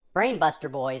Brainbuster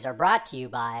Boys are brought to you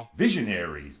by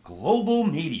Visionaries Global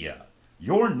Media,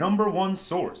 your number one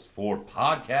source for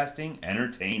podcasting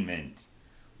entertainment.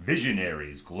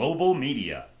 Visionaries Global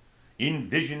Media,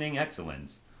 envisioning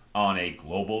excellence on a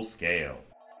global scale.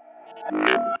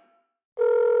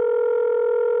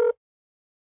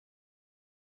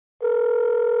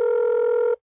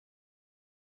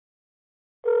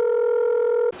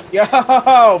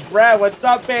 Yo, Brad, what's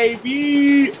up,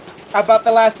 baby? How about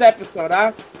the last episode,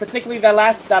 huh? Particularly the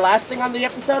last thing on the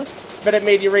episode, but it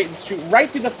made your ratings shoot right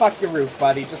through the fucking roof,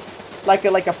 buddy. Just like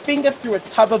a finger through a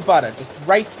tub of butter, just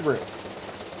right through.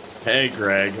 Hey,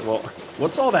 Greg. Well,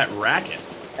 what's all that racket?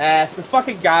 It's the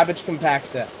fucking garbage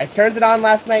compactor. I turned it on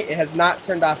last night. It has not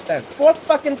turned off since. Fourth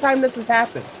fucking time this has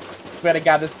happened. Swear to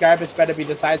God, this garbage better be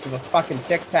the size of a fucking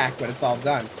Tic Tac when it's all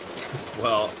done.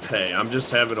 Well, hey, I'm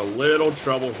just having a little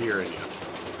trouble hearing you.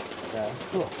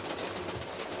 Cool.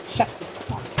 Shut the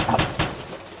fuck up.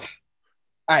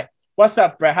 Alright, what's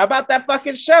up, Brett? How about that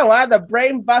fucking show, huh? The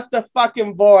Brainbuster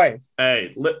fucking Boys.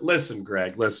 Hey, listen,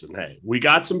 Greg, listen. Hey, we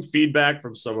got some feedback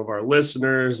from some of our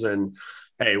listeners, and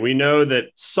hey, we know that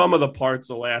some of the parts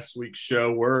of last week's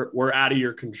show were out of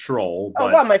your control. But...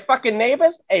 Oh, what, my fucking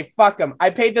neighbors? Hey, fuck them. I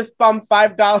paid this bum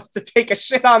 $5 to take a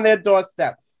shit on their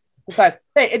doorstep. Besides,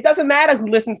 hey, it doesn't matter who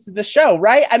listens to the show,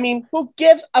 right? I mean, who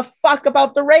gives a fuck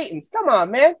about the ratings? Come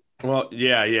on, man. Well,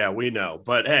 yeah, we know.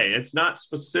 But hey, it's not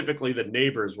specifically the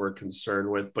neighbors we're concerned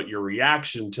with, but your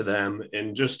reaction to them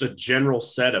and just a general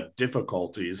set of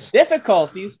difficulties.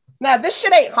 Difficulties? Nah, this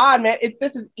shit ain't hard, man.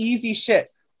 This is easy shit.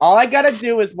 All I gotta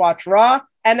do is watch Raw,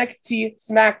 NXT,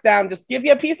 SmackDown. Just give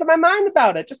you a piece of my mind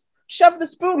about it. Just shove the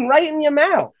spoon right in your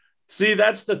mouth. See,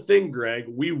 that's the thing, Greg.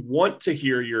 We want to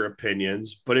hear your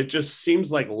opinions, but it just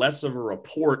seems like less of a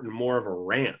report and more of a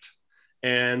rant.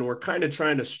 And we're kind of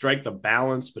trying to strike the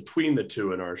balance between the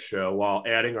two in our show while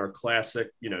adding our classic,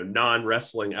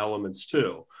 non-wrestling elements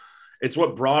too. It's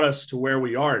what brought us to where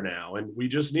we are now, and we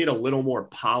just need a little more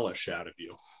polish out of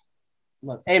you.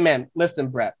 Look, hey, man, listen,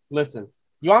 Brett, listen.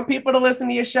 You want people to listen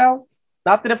to your show?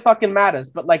 Not that it fucking matters,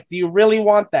 but, do you really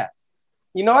want that?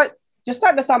 You know what? You're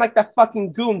starting to sound like that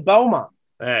fucking goon Beaumont.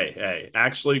 Hey,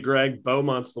 actually, Greg,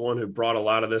 Beaumont's the one who brought a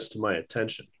lot of this to my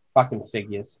attention. Fucking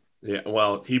figures. Yeah,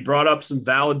 well, he brought up some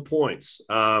valid points.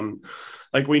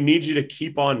 We need you to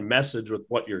keep on message with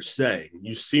what you're saying.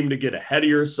 You seem to get ahead of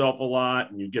yourself a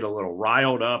lot, and you get a little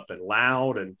riled up and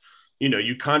loud, and,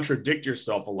 you contradict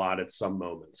yourself a lot at some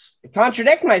moments.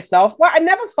 Contradict myself? What? I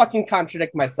never fucking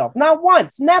contradict myself. Not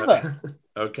once. Never.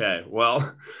 Okay,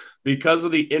 well... Because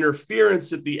of the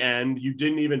interference at the end, you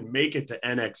didn't even make it to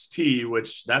NXT,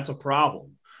 which that's a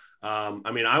problem.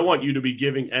 I want you to be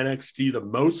giving NXT the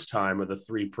most time of the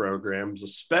three programs,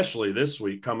 especially this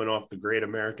week coming off the Great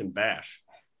American Bash.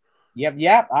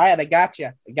 Yep. All right, I got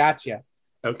you.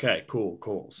 Okay,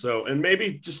 cool. So, and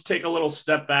maybe just take a little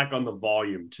step back on the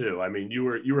volume too. I mean, you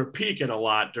were peaking a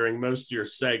lot during most of your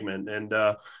segment, and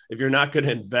if you're not going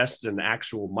to invest in an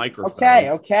actual microphone,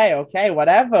 okay,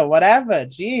 whatever.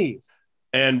 Jeez.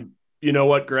 And you know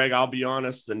what, Greg? I'll be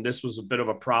honest, and this was a bit of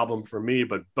a problem for me,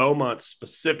 but Beaumont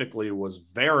specifically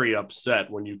was very upset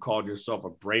when you called yourself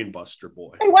a brainbuster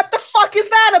boy. Hey, what the fuck is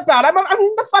that about? I'm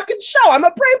in the fucking show. I'm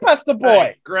a brainbuster boy.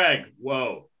 Hey, Greg,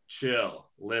 whoa, chill.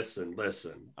 Listen.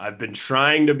 I've been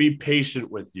trying to be patient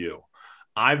with you.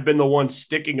 I've been the one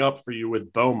sticking up for you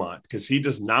with Beaumont because he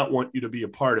does not want you to be a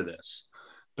part of this.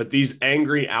 But these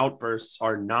angry outbursts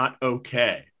are not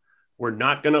okay. We're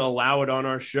not going to allow it on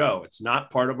our show. It's not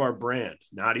part of our brand,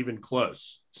 not even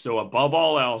close. So above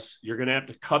all else, you're going to have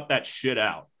to cut that shit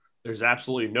out. There's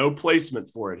absolutely no placement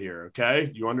for it here, okay?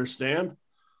 You understand?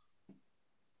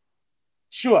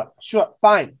 Sure.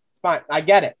 Fine. I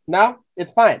get it. No,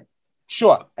 it's fine.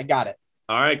 Sure, I got it.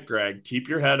 All right, Greg, keep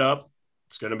your head up.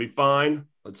 It's going to be fine.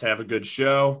 Let's have a good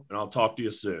show, and I'll talk to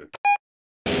you soon.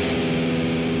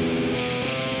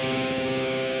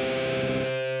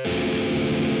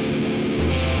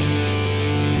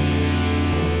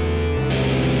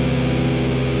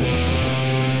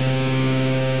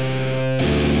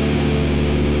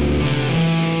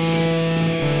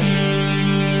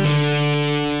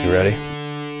 You ready?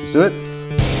 Let's do it.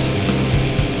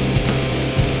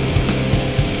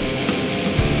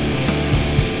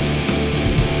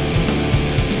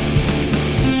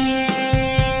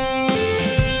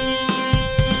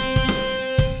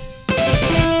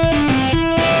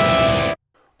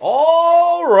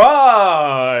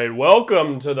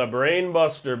 Welcome to the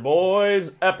Brainbuster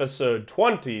Boys, episode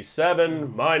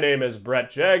 27. My name is Brett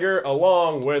Jagger,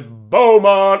 along with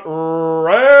Beaumont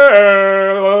Rand.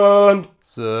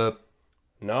 What's up?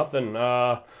 Nothing.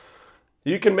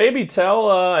 You can maybe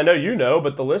tell, I know you know,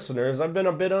 but the listeners, I've been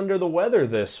a bit under the weather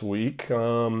this week.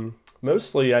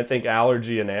 Mostly, I think,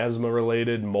 allergy and asthma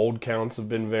related. Mold counts have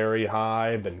been very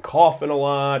high. Been coughing a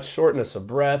lot, shortness of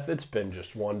breath. It's been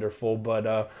just wonderful,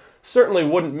 but certainly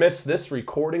wouldn't miss this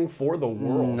recording for the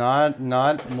world.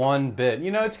 Not one bit. You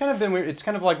know, it's kind of been weird. It's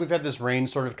kind of like we've had this rain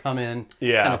sort of come in,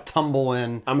 kind of tumble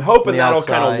in. I'm hoping the that'll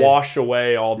outside. kind of wash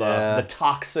away all the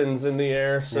toxins in the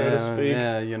air, so to speak.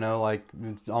 Yeah, you know, like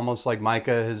it's almost like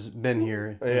Micah has been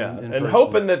here. Yeah, in and person.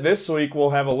 hoping that this week we'll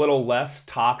have a little less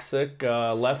toxic,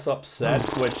 less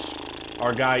upset, which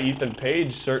our guy Ethan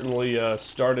Page certainly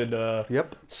started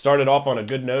off on a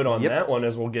good note on that one,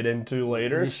 as we'll get into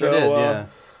later. He sure did, yeah.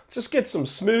 Just get some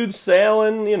smooth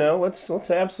sailing, you know, let's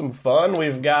have some fun.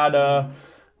 We've got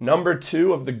number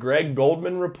 2 of the Greg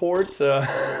Goldman report,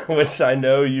 which I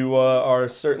know you are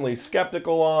certainly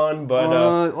skeptical on,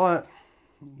 but what?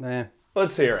 Man.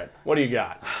 Let's hear it. What do you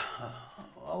got?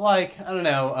 Like, I don't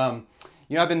know.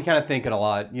 You know, I've been kind of thinking a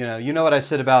lot. You know what I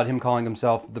said about him calling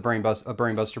himself a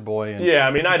brainbuster boy. And yeah,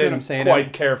 I mean, I didn't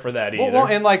quite care for that either. Well,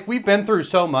 and like we've been through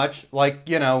so much, like,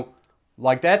 you know,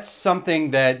 like that's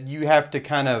something that you have to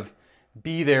kind of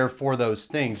be there for those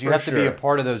things. You have to be a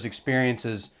part of those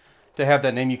experiences to have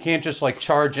that name. You can't just like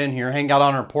charge in here, hang out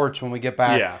on our porch when we get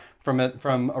back from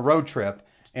a road trip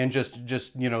and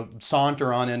just you know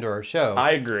saunter on into our show.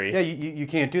 I agree. Yeah, you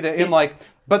can't do that. And like,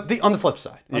 but on the flip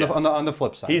side, on the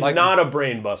flip side, he's like, not a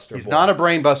brainbuster. He's not a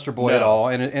brainbuster boy at all.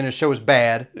 And his show was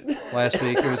bad last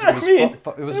week.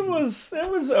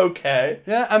 It was okay.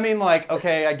 Yeah, I mean, like,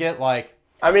 okay, I get like.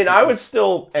 I mean, I was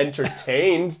still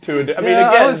entertained to it. I mean,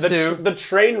 again, the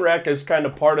train wreck is kind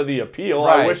of part of the appeal.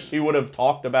 Right. I wish he would have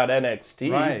talked about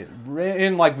NXT. Right.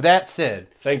 And like that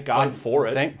said, thank God for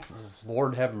it. Thank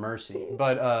Lord have mercy.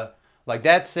 But like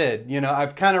that said, you know,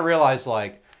 I've kind of realized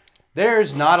like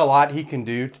there's not a lot he can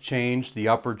do to change the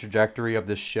upward trajectory of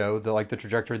this show, the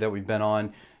trajectory that we've been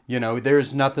on. You know,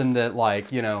 there's nothing that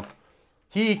like, you know,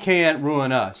 he can't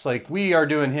ruin us. Like we are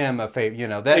doing him a favor, you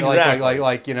know. That exactly.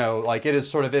 like you know, like it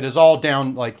is all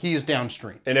down. Like he is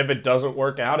downstream. And if it doesn't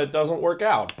work out, it doesn't work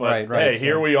out. But right, hey,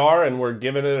 here we are, and we're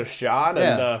giving it a shot.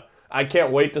 And I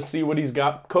can't wait to see what he's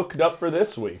got cooked up for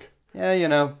this week. Yeah, you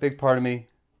know, big part of me,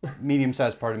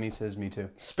 medium-sized part of me says me too.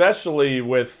 Especially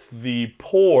with the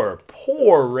poor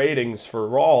ratings for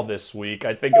Raw this week.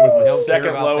 I think it was the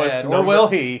second lowest. Or will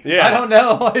he? Yeah. I don't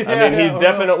know. I mean, he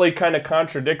definitely kind of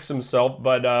contradicts himself,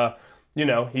 but, you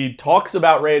know, he talks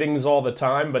about ratings all the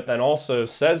time, but then also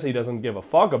says he doesn't give a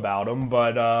fuck about them.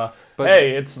 But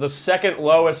hey, it's the second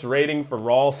lowest rating for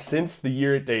Raw since the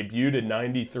year it debuted in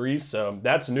 '93, so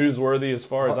that's newsworthy as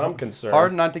far as I'm concerned.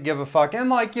 Hard not to give a fuck. And,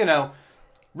 like, you know,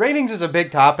 ratings is a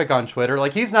big topic on Twitter.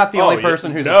 Like, he's not the only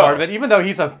person who's a part of it, even though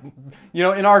he's you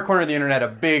know, in our corner of the internet, a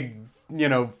big, you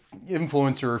know,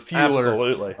 influencer or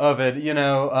fueler of it, you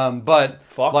know. But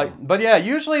yeah,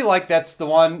 usually, like, that's the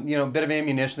one, you know, bit of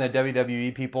ammunition that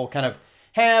WWE people kind of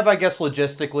have, I guess,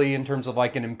 logistically in terms of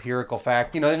like an empirical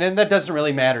fact, you know, and that doesn't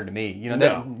really matter to me, you know,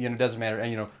 that, you know, doesn't matter,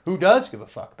 and, you know, who does give a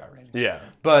fuck about ratings? Yeah.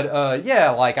 But, yeah,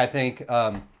 like, I think,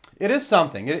 it is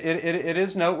something. It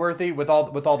is noteworthy with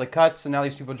all the cuts and now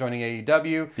these people joining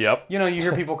AEW. Yep. You know, you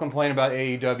hear people complain about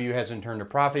AEW hasn't turned a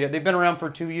profit yet. They've been around for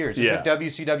 2 years. It took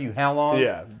WCW how long?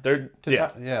 Yeah.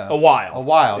 A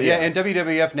while. Yeah. And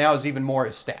WWF now is even more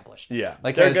established. Yeah.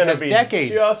 Like they're going to be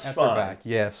decades just after fine. back.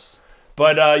 Yes.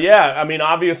 But, yeah, I mean,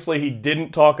 obviously he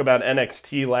didn't talk about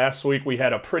NXT last week. We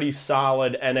had a pretty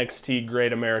solid NXT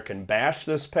Great American Bash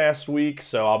this past week,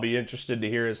 so I'll be interested to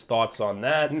hear his thoughts on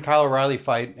that. And Kyle O'Reilly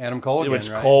fight Adam Cole again, which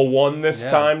right? Cole won this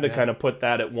time to kind of put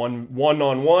that at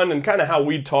one-on-one, and kind of how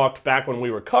we talked back when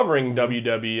we were covering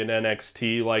WWE and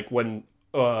NXT, like when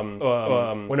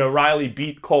O'Reilly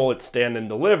beat Cole at Stand and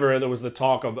Deliver, there was the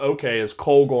talk of, okay, is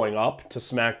Cole going up to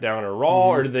SmackDown or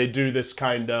Raw, or do they do this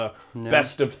kind of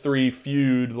best of 3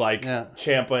 feud like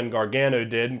Ciampa and Gargano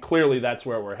did? And clearly that's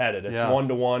where we're headed. It's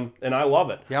 1-to-1, and I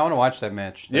love it. Yeah, I want to watch that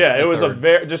match. It was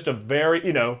just a very,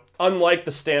 you know, unlike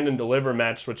the Stand and Deliver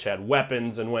match, which had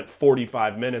weapons and went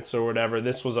 45 minutes or whatever,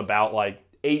 this was about like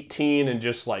 18 and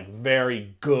just like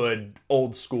very good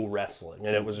old school wrestling,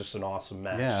 and it was just an awesome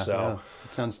match. It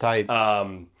sounds tight.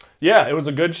 It was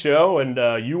a good show,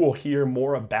 and you will hear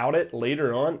more about it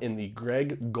later on in the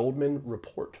Greg Goldman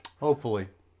report. Hopefully.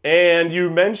 And you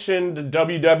mentioned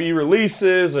WWE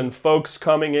releases and folks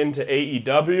coming into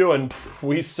AEW, and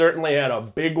we certainly had a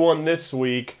big one this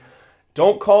week.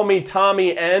 Don't call me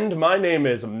Tommy End. My name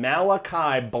is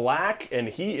Malachi Black, and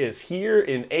he is here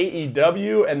in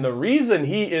AEW. And the reason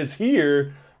he is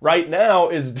here right now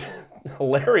is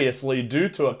hilariously due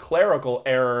to a clerical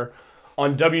error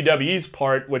on WWE's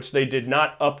part, which they did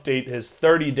not update his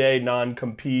 30-day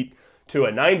non-compete to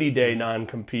a 90-day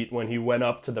non-compete when he went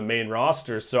up to the main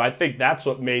roster. So I think that's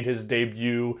what made his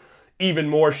debut even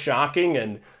more shocking,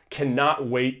 and cannot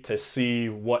wait to see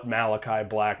what Malachi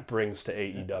Black brings to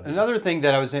AEW. Another thing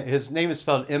that his name is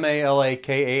spelled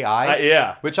Malakai.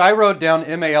 Yeah. Which I wrote down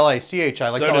Malachi.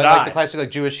 Like the classic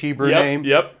Jewish Hebrew name.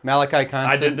 Yep. Malachi Constant.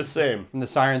 I did the same. From the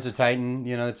Sirens of Titan.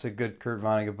 It's a good Kurt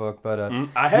Vonnegut book. But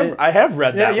I have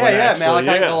read that one. Yeah.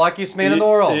 Malachi, the luckiest man in the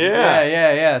world.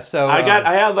 Yeah. So I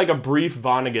had like a brief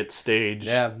Vonnegut stage.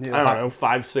 Yeah. I don't know,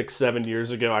 5, 6, 7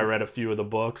 years ago. I read a few of the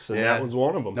books, and that was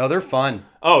one of them. No, they're fun.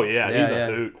 Oh yeah, he's a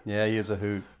hoot. Yeah, he is a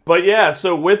hoot. But yeah,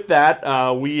 so with that,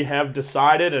 we have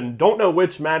decided, and don't know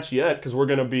which match yet, because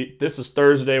this is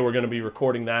Thursday, we're going to be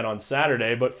recording that on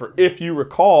Saturday, but if you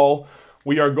recall,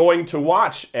 we are going to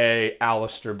watch a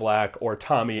Aleister Black or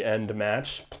Tommy End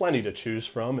match. Plenty to choose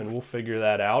from, and we'll figure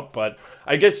that out. But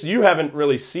I guess you haven't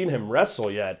really seen him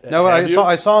wrestle yet. No,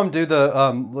 I saw him do the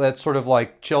that sort of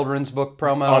like children's book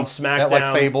promo on SmackDown, that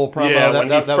like Fable promo. Yeah,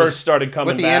 when he first started coming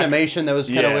with the back. animation that was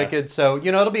kind of wicked. So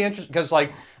it'll be interesting because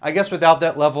like. I guess without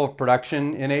that level of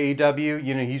production in AEW,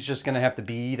 he's just going to have to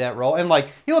be that role. And,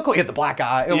 he look cool. He had the black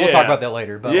eye. We'll talk about that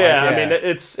later. But I mean,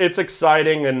 it's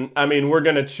exciting. And, I mean, we're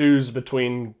going to choose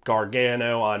between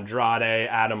Gargano, Andrade,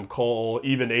 Adam Cole,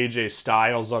 even AJ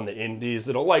Styles on the indies.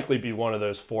 It'll likely be one of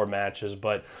those 4 matches.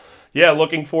 But, yeah,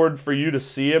 looking forward for you to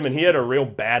see him. And he had a real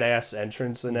badass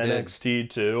entrance in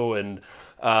NXT, too. And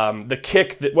the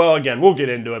kick again, we'll get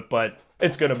into it, but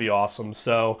it's going to be awesome.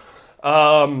 So,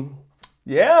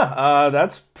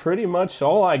 that's pretty much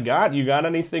all I got. You got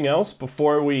anything else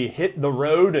before we hit the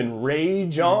road and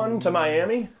rage on to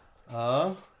Miami?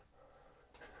 All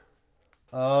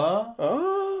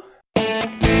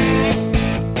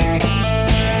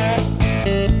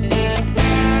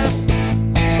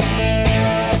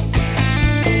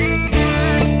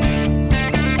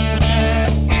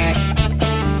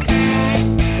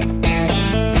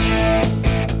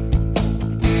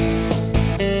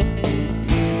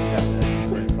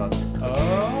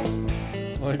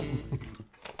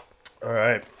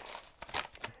right.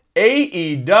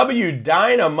 AEW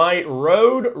Dynamite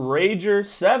Road Rager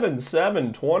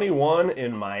 7721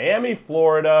 in Miami,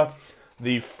 Florida.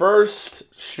 The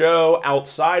first show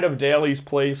outside of Daly's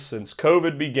Place since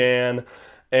COVID began.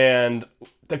 And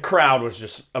the crowd was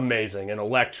just amazing and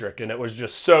electric. And it was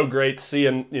just so great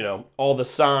seeing, all the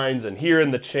signs and hearing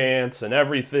the chants and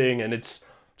everything. And it's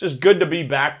just good to be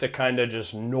back to kind of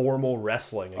just normal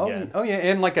wrestling again. Oh yeah,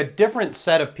 and like a different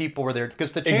set of people were there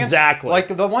because the chants, exactly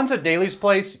like the ones at Daly's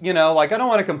Place, I don't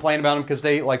want to complain about them because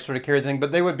they sort of carry the thing,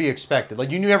 but they would be expected. Like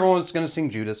you knew everyone was going to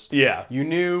sing Judas. Yeah. You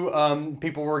knew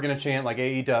people were going to chant like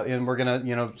AEW and were going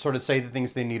to sort of say the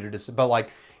things they needed to say. But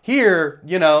like here,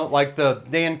 like the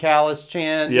Dan Callis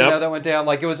chant, that went down,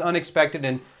 like it was unexpected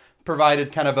and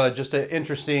provided kind of just an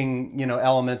interesting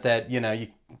element that you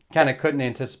kind of couldn't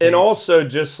anticipate. And also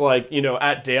just like,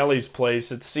 at Daly's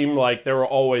Place, it seemed like there were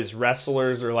always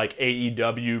wrestlers or like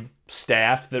AEW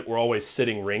staff that were always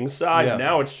sitting ringside. Yeah.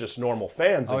 Now it's just normal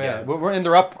fans again. Yeah. And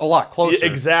they're up a lot closer. Yeah,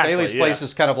 exactly. Daly's Place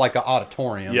is kind of like an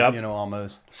auditorium,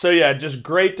 almost. So yeah, just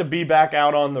great to be back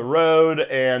out on the road.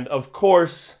 And of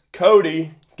course,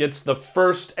 Cody gets the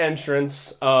first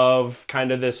entrance of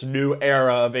kind of this new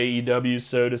era of AEW,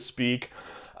 so to speak,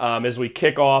 as we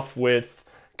kick off with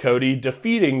Cody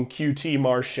defeating QT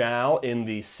Marshall in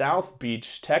the South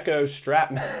Beach Teco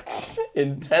strap match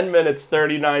in 10 minutes,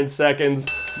 39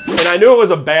 seconds. And I knew it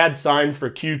was a bad sign for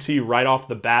QT right off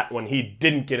the bat when he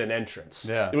didn't get an entrance.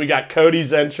 Yeah. We got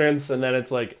Cody's entrance, and then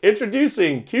it's like,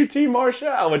 introducing QT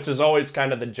Marshall, which is always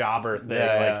kind of the jobber thing.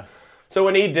 Yeah. So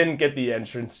when he didn't get the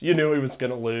entrance, you knew he was going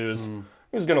to lose. He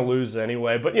was going to lose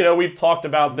anyway. But, we've talked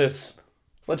about this,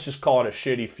 let's just call it a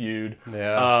shitty feud.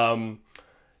 Yeah.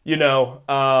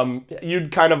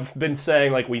 You'd kind of been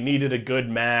saying, like, we needed a good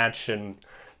match, and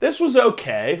this was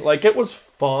okay. Like, it was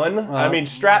fun. I mean,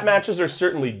 strap matches are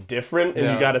certainly different,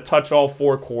 and you got to touch all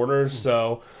 4 corners,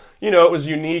 so, it was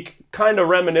unique, kind of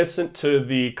reminiscent to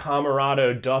the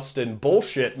Camarado-Dustin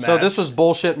bullshit match. So this was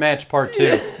bullshit match part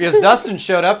 2, because Dustin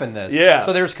showed up in this. Yeah.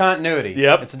 So there's continuity.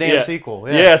 Yep. It's a damn sequel.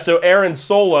 Yeah, so Aaron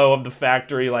Solo of the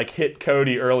Factory, hit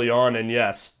Cody early on, and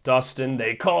yes, Dustin,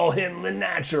 they call him the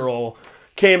Natural,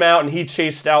 came out and he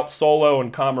chased out Solo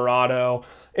and Camarado.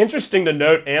 Interesting to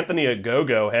note, Anthony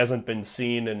Ogogo hasn't been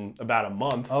seen in about a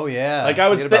month. Oh yeah.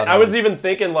 I was even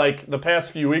thinking the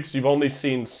past few weeks you've only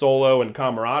seen Solo and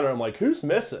Camarado. I'm like, who's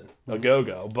missing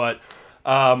Ogogo? But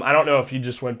I don't know if he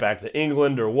just went back to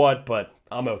England or what, but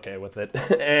I'm okay with it.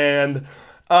 And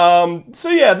so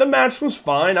yeah, the match was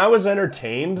fine. I was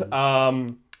entertained.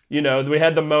 You know, we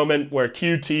had the moment where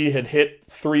QT had hit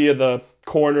 3 of the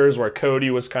corners where Cody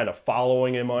was kind of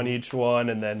following him on each one,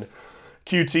 and then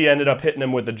QT ended up hitting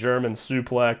him with the German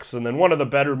suplex. And then one of the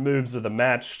better moves of the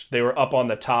match, they were up on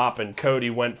the top, and Cody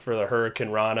went for the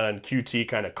Hurricane Rana, and QT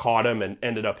kind of caught him and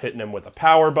ended up hitting him with a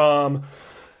power bomb.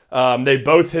 They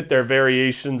both hit their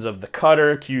variations of the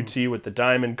cutter, QT with the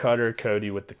diamond cutter,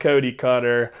 Cody with the Cody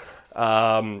cutter.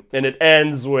 And it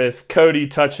ends with Cody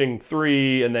touching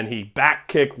 3, and then he back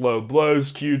kick low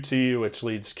blows QT, which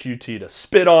leads QT to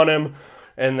spit on him.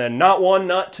 And then not 1,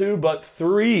 not 2, but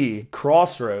 3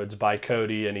 crossroads by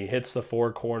Cody, and he hits the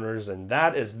 4 corners, and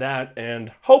that is that,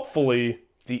 and hopefully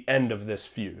the end of this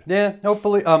feud. Yeah,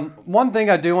 hopefully. One thing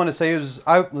I do want to say is,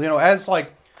 I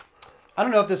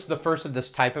don't know if this is the first of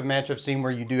this type of match I've seen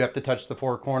where you do have to touch the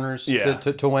 4 corners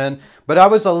to win, but I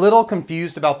was a little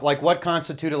confused about like what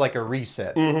constituted like a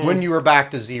reset when you were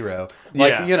back to 0.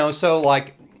 Like, so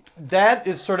like that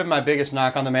is sort of my biggest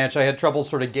knock on the match. I had trouble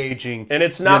sort of gauging. And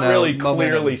it's not really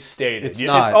clearly stated. It's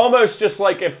not. It's almost just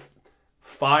like if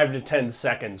 5 to 10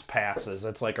 seconds passes,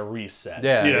 it's like a reset.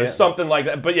 Yeah, something like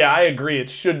that. But yeah, I agree.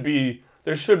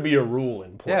 There should be a rule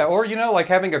in place. Yeah, or, like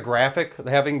having a graphic,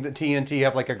 having the TNT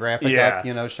have like a graphic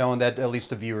up, showing that at least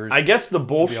the viewers. I guess the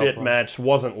bullshit match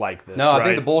wasn't like this, No, right? I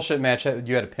think the bullshit match, you had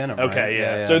to pin them, Okay, right?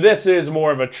 yeah. So this is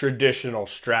more of a traditional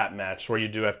strap match where you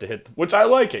do have to hit, which I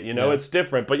like it, it's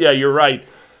different. But yeah, you're right.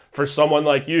 For someone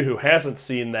like you who hasn't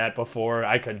seen that before,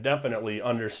 I could definitely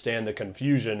understand the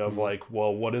confusion of like,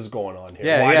 well, what is going on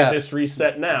here? Why did this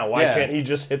reset now? Why can't he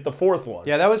just hit the 4th one?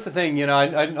 Yeah, that was the thing.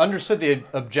 I understood the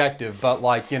objective, but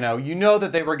like, you know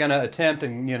that they were going to attempt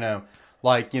and,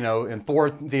 and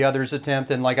fourth the other's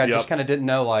attempt, and like I just kind of didn't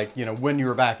know like, when you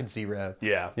were back at 0.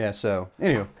 Yeah. Yeah, so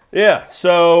anyway. Yeah,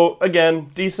 so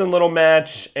again, decent little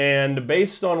match, and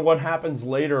based on what happens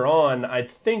later on, I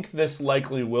think this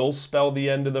likely will spell the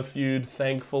end of the feud,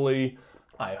 thankfully.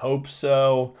 I hope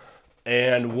so.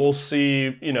 And we'll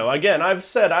see, again, I've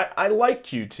said I like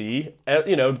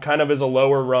QT, kind of as a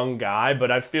lower rung guy,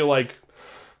 but I feel like,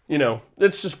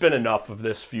 it's just been enough of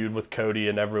this feud with Cody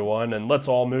and everyone, and let's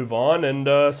all move on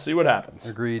and see what happens.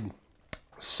 Agreed.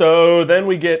 So then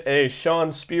we get a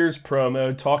Shawn Spears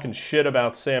promo talking shit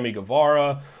about Sammy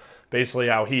Guevara, basically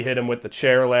how he hit him with the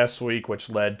chair last week, which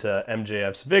led to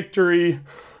MJF's victory.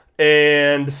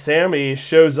 And Sammy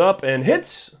shows up and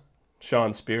hits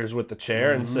Shawn Spears with the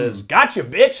chair and says, "Gotcha,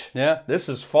 bitch." Yeah. This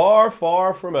is far,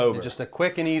 far from over. Just a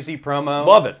quick and easy promo.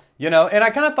 Love it. And I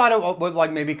kind of thought it would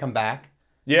like maybe come back.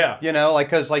 Yeah.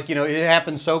 Because it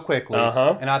happened so quickly.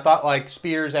 Uh-huh. And I thought like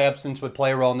Spears' absence would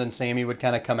play a role and then Sammy would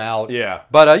kind of come out. Yeah.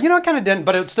 But, it kind of didn't,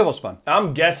 but it still was fun.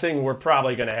 I'm guessing we're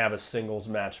probably going to have a singles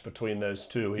match between those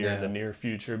two here in the near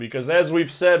future because as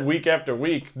we've said week after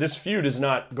week, this feud is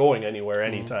not going anywhere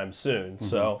anytime soon.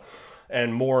 So,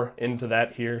 and more into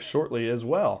that here shortly as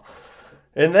well.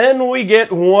 And then we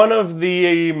get one of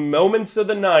the moments of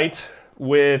the night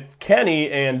with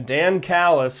Kenny and Dan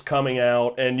Callis coming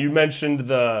out, and you mentioned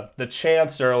the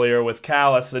chants earlier with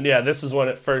Callis, and yeah, this is when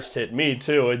it first hit me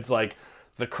too. It's like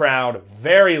the crowd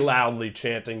very loudly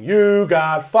chanting, "You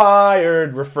got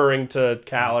fired," referring to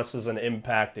Callis as an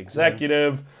Impact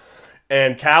executive.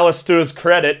 And Callis, to his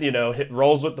credit,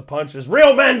 rolls with the punches.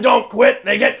 "Real men don't quit,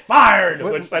 they get fired,"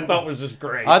 which I thought was just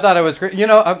great. I thought it was great.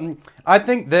 I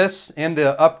think this and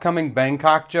the upcoming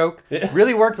Bangkok joke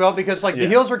really worked well because the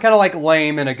heels were kind of like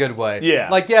lame in a good way.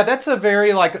 Yeah. That's a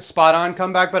very like spot on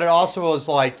comeback, but it also was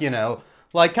like,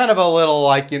 like kind of a little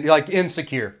like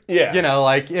insecure. Yeah.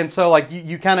 And so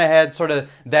you kind of had sort of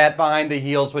that behind the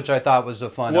heels, which I thought was a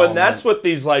fun element. And that's what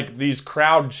these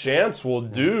crowd chants will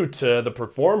do to the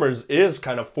performers is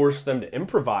kind of force them to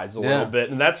improvise a little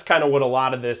bit. And that's kind of what a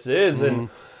lot of this is. And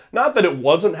not that it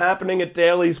wasn't happening at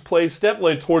Daly's Place.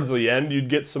 Definitely towards the end, you'd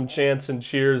get some chants and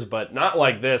cheers, but not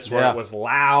like this where it was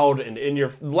loud and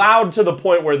loud to the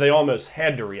point where they almost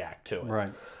had to react to it.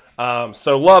 Right.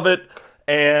 So love it.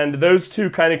 And those two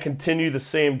kind of continue the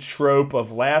same trope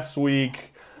of last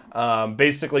week,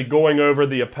 basically going over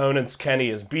the opponents Kenny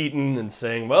has beaten and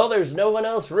saying, well, there's no one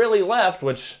else really left,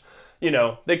 which,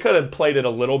 they could have played it a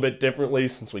little bit differently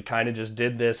since we kind of just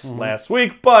did this last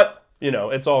week, but,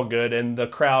 it's all good. And the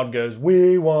crowd goes,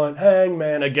 "We want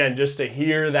Hangman." Again, just to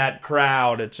hear that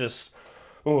crowd, it just,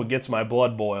 it gets my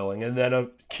blood boiling. And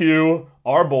then cue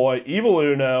our boy, Evil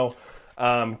Uno,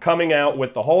 coming out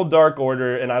with the whole Dark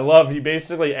Order, and I love he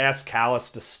basically asked Callis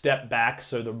to step back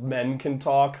so the men can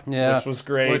talk, which was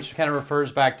great. Which kind of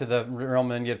refers back to the real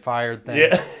men get fired thing.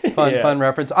 Yeah. Fun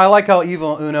reference. I like how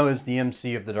Evil Uno is the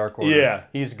MC of the Dark Order. Yeah.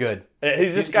 He's good.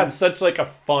 He's just got such like a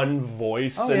fun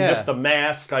voice just the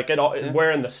mask, like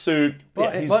wearing the suit.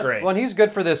 He's great. Well, he's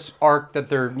good for this arc that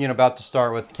they're about to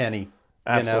start with Kenny.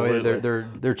 Absolutely.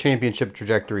 Their championship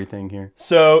trajectory thing here.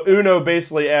 So Uno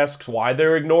basically asks why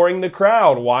they're ignoring the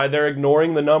crowd, why they're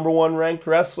ignoring the number 1 ranked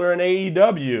wrestler in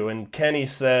AEW, and Kenny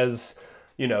says,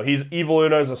 Evil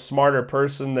Uno's a smarter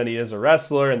person than he is a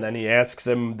wrestler, and then he asks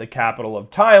him the capital of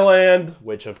Thailand,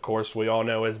 which of course we all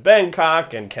know is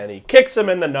Bangkok, and Kenny kicks him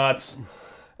in the nuts,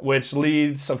 which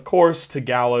leads, of course, to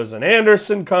Gallows and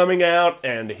Anderson coming out,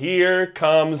 and here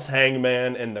comes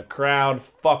Hangman, and the crowd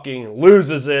fucking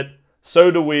loses it.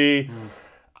 So do we.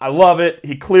 I love it.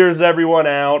 He clears everyone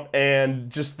out,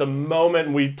 and just the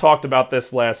moment, we talked about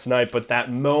this last night, but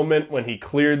that moment when he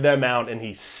cleared them out and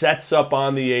he sets up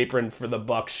on the apron for the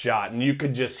buckshot, and you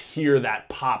could just hear that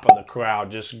pop of the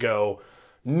crowd just go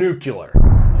nuclear.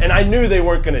 And I knew they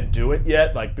weren't going to do it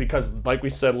yet, because like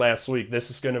we said last week, this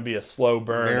is going to be a slow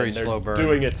burn. Very slow burn.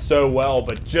 Doing it so well,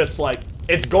 but just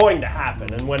it's going to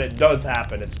happen. And when it does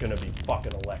happen, it's going to be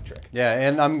fucking electric. Yeah,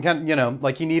 and I'm kind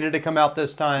of, he needed to come out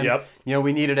this time. Yep.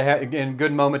 We needed to have, again,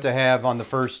 good moment to have on the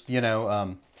first,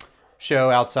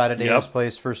 show outside of Dana's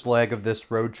place, first leg of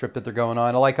this road trip that they're going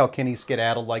on. I like how Kenny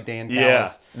skedaddled like Dan Callis.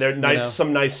 Yeah, they're nice,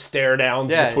 some nice stare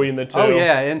downs between the two. Oh,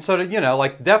 yeah, and so,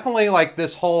 definitely,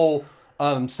 this whole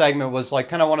segment was,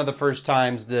 kind of one of the first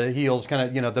times the heels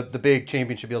kind of, the big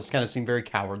championship heels kind of seemed very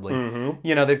cowardly.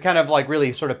 Mm-hmm. They've kind of,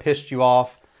 really sort of pissed you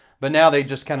off, but now they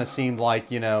just kind of seemed like,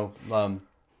 like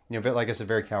I said,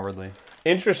 very cowardly.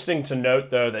 Interesting to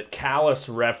note, though, that Callis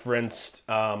referenced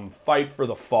Fight for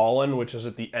the Fallen, which is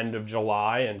at the end of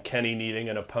July, and Kenny needing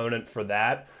an opponent for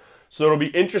that. So it'll be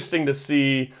interesting to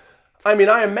see. I mean,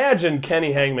 I imagine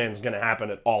Kenny Hangman's going to happen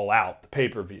at All Out, the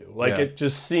pay-per-view. It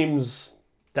just seems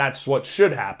that's what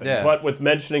should happen. Yeah. But with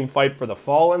mentioning Fight for the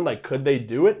Fallen, could they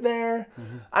do it there?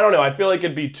 Mm-hmm. I don't know. I feel like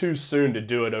it'd be too soon to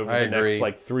do it over the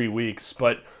next, 3 weeks.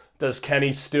 But does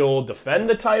Kenny still defend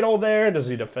the title there? Does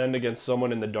he defend against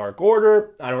someone in the Dark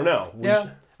Order? I don't know.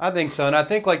 I think so, and I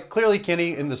think clearly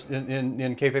Kenny in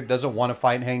kayfabe doesn't want to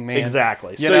fight Hangman.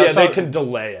 Exactly. So they can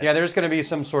delay it. Yeah, there's going to be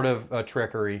some sort of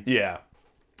trickery. Yeah,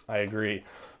 I agree.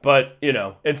 But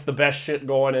it's the best shit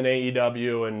going in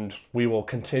AEW, and we will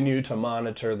continue to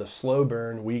monitor the slow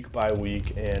burn week by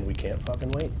week, and we can't fucking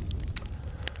wait.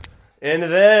 And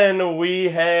then we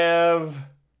have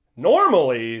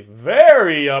normally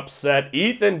very upset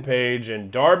Ethan Page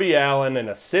and Darby Allin in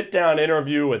a sit-down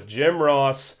interview with Jim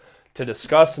Ross to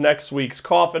discuss next week's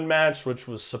coffin match, which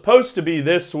was supposed to be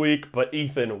this week, but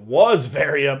Ethan was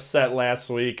very upset last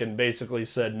week and basically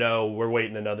said, no, we're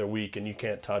waiting another week and you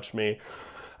can't touch me.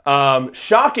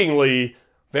 Shockingly,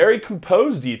 very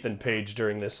composed Ethan Page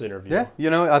during this interview.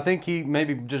 Yeah, I think he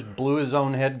maybe just blew his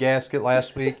own head gasket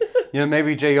last week.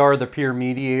 Maybe JR, the peer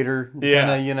mediator,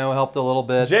 kind of, helped a little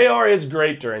bit. JR is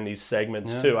great during these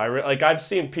segments, too. I've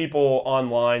seen people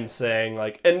online saying,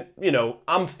 and,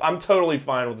 I'm totally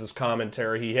fine with his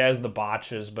commentary. He has the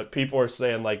botches, but people are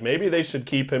saying, maybe they should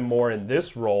keep him more in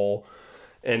this role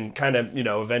and kind of,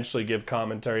 eventually give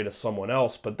commentary to someone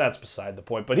else, but that's beside the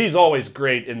point. But he's always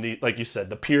great in the, like you said,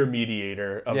 the peer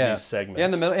mediator of these segments. Yeah,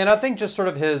 in the middle. And I think just sort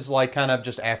of his, kind of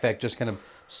just affect just kind of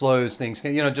slows things,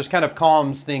 just kind of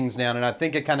calms things down. And I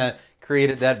think it kind of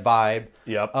created that vibe.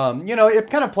 Yep. It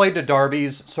kind of played to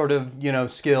Darby's sort of,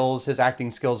 skills, his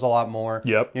acting skills a lot more.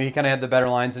 Yep. He kind of had the better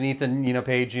lines. And Ethan,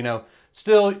 Page,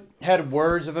 still had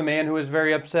words of a man who was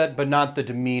very upset, but not the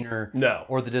demeanor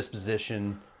or the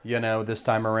disposition. This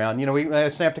time around. We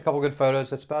snapped a couple good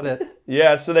photos. That's about it.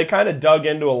 Yeah, so they kind of dug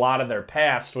into a lot of their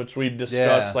past, which we've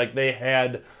discussed. They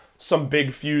had some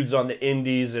big feuds on the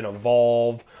indies in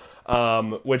Evolve,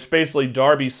 which basically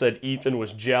Darby said Ethan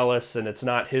was jealous and it's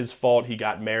not his fault he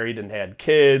got married and had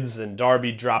kids, and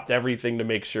Darby dropped everything to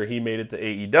make sure he made it to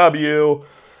AEW.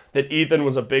 That Ethan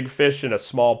was a big fish in a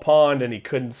small pond and he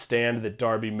couldn't stand that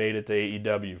Darby made it to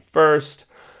AEW first.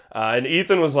 And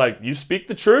Ethan was like, you speak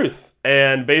the truth.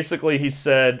 And basically he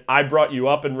said, I brought you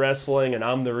up in wrestling and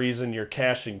I'm the reason you're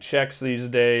cashing checks these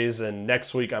days, and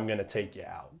next week I'm going to take you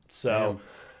out. So,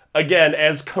 again,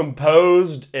 as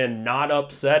composed and not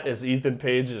upset as Ethan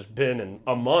Page has been in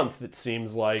a month, it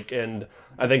seems like, and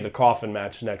I think the coffin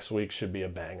match next week should be a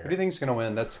banger. Who do you think is going to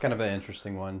win? That's kind of an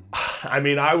interesting one. I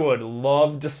mean, I would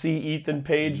love to see Ethan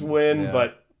Page win,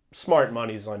 but smart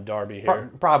money's on Darby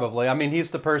here. Probably. I mean, he's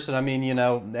the person,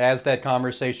 as that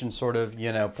conversation sort of,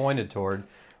 pointed toward,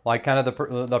 like kind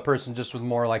of the person just with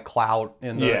more like clout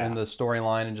in the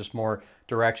storyline and just more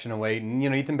direction and weight. And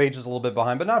Ethan Page is a little bit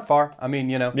behind, but not far. I mean,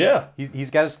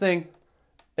 he's got his thing.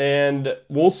 And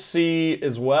we'll see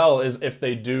as well as if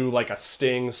they do like a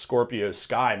Sting Scorpio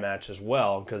Sky match as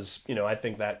well, because I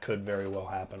think that could very well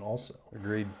happen also.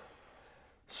 Agreed.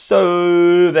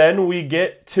 So then we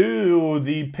get to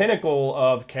the pinnacle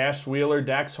of Cash Wheeler,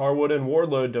 Dax Harwood, and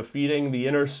Wardlow defeating the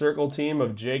Inner Circle team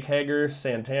of Jake Hager,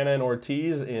 Santana, and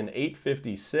Ortiz in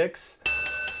 8:56.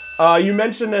 You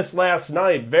mentioned this last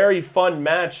night. Very fun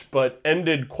match, but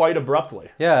ended quite abruptly.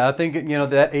 Yeah, I think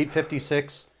that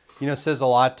 8:56 says a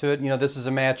lot to it. This is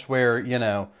a match where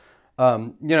people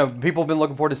have been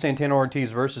looking forward to Santana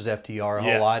Ortiz versus FTR a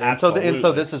whole lot, and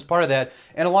so this is part of that.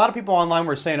 And a lot of people online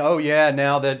were saying, "Oh yeah,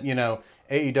 now that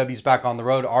AEW's back on the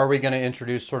road, are we going to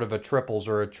introduce sort of a triples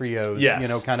or a trios,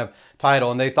 kind of title?"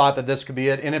 And they thought that this could be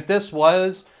it. And if this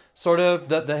was sort of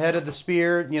the head of the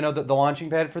spear, the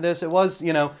launching pad for this, it was,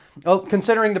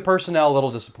 considering the personnel, a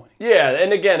little disappointing. Yeah,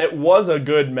 and again, it was a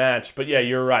good match, but yeah,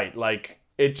 you're right. Like,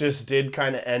 it just did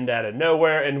kind of end out of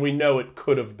nowhere, and we know it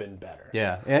could have been better.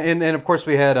 Yeah, and of course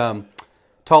we had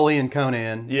Tully and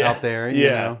Conan out there.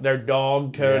 Their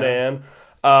dog Conan.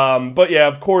 Yeah. But yeah,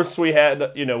 of course we had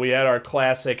our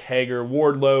classic Hager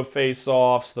Wardlow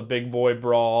face-offs, the big boy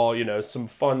brawl. Some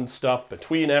fun stuff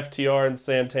between FTR and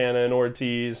Santana and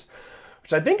Ortiz.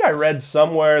 Which I think I read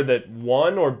somewhere that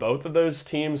one or both of those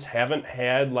teams haven't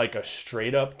had like a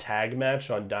straight up tag match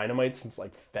on Dynamite since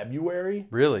like February.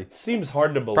 Really? Seems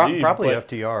hard to believe. Probably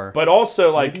FTR. But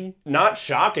also like not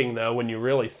shocking though when you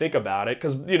really think about it,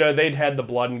 because they'd had the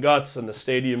Blood and Guts and the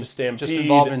Stadium Stampede. Just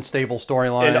involved in stable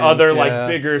storylines. And other like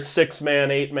bigger 6-man,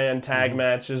 8-man tag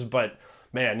matches. But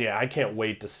man, yeah, I can't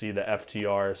wait to see the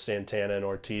FTR, Santana, and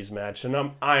Ortiz match.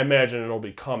 And I imagine it'll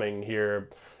be coming here.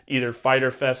 Either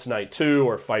Fyter Fest Night 2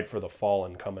 or Fight for the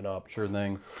Fallen coming up. Sure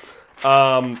thing.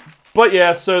 But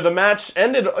yeah, so the match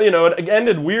ended, it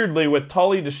ended weirdly with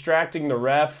Tully distracting the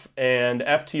ref and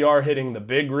FTR hitting the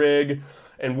big rig,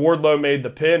 and Wardlow made the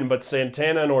pin, but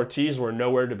Santana and Ortiz were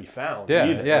nowhere to be found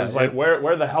either. Yeah, it was like,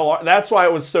 where the hell are... That's why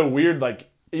it was so weird, like,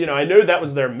 I knew that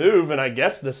was their move, and I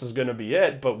guess this is going to be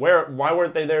it, but why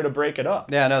weren't they there to break it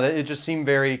up? Yeah, no, it just seemed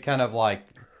very kind of like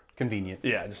convenient.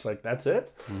 Yeah, just like, that's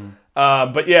it? Mm-hmm.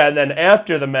 But yeah, and then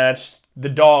after the match, the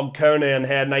dog Conan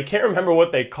had, and I can't remember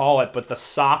what they call it, but the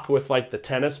sock with like the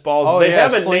tennis balls. Oh, they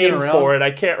have a name for it.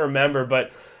 I can't remember,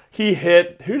 but he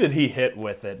hit, who did he hit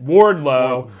with it?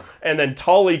 Wardlow. And then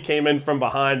Tully came in from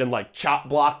behind and like chop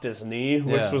blocked his knee,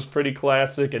 which was pretty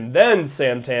classic. And then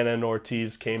Santana and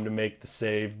Ortiz came to make the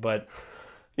save. But,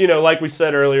 like we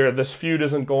said earlier, this feud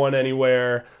isn't going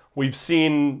anywhere. We've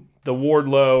seen the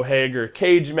Wardlow-Hager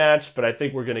cage match, but I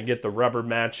think we're going to get the rubber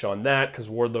match on that because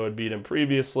Wardlow had beat him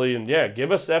previously. And yeah,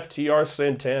 give us FTR,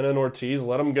 Santana, and Ortiz.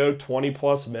 Let them go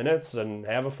 20-plus minutes and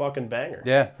have a fucking banger.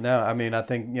 Yeah, no, I mean, I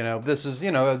think, this is,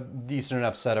 a decent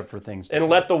enough setup for things. And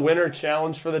let the winner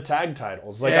challenge for the tag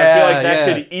titles. Like, I feel like that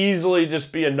could easily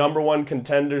just be a number one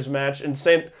contenders match. And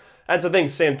that's the thing,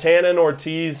 Santana and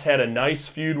Ortiz had a nice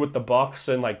feud with the Bucks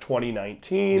in, like,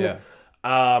 2019. Yeah.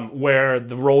 Where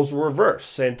the roles were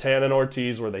reversed. Santana and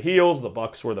Ortiz were the heels, the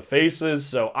Bucks were the faces.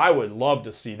 So I would love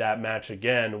to see that match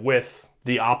again with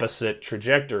the opposite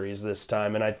trajectories this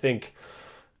time. And I think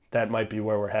that might be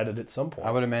where we're headed at some point.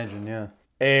 I would imagine, yeah.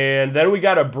 And then we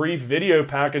got a brief video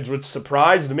package, which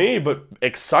surprised me, but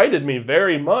excited me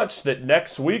very much that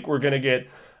next week we're going to get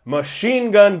Machine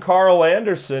Gun Carl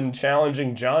Anderson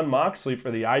challenging Jon Moxley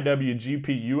for the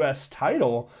IWGP US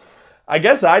title. I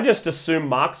guess I just assumed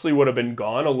Moxley would have been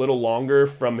gone a little longer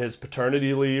from his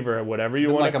paternity leave or whatever you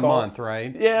want to call it. Like a month,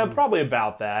 right? Yeah, probably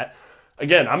about that.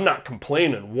 Again, I'm not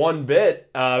complaining one bit.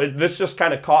 This just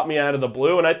kind of caught me out of the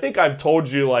blue. And I think I've told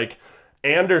you, like,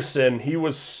 Anderson, he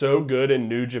was so good in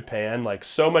New Japan, like,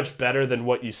 so much better than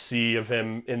what you see of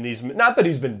him in these... Not that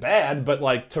he's been bad, but,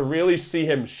 like, to really see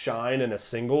him shine in a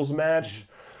singles match.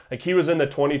 Like, he was in the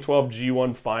 2012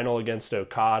 G1 final against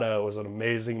Okada. It was an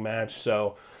amazing match,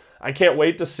 so... I can't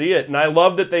wait to see it. And I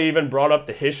love that they even brought up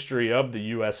the history of the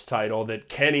U.S. title, that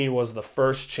Kenny was the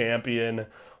first champion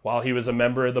while he was a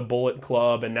member of the Bullet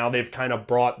Club, and now they've kind of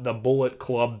brought the Bullet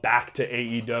Club back to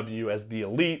AEW as the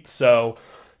Elite. So,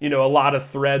 a lot of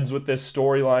threads with this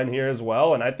storyline here as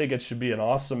well, and I think it should be an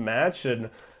awesome match. And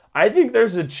I think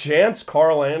there's a chance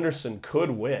Carl Anderson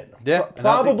could win. Yeah,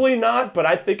 probably not, but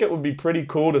I think it would be pretty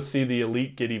cool to see the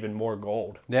Elite get even more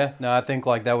gold. Yeah, no, I think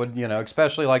like that would,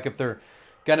 especially like if they're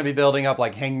going to be building up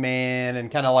like Hangman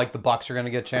and kind of like the Bucks are going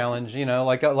to get challenged,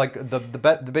 like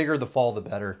the bigger the fall, the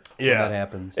better when that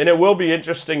happens. And it will be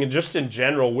interesting, just in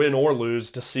general, win or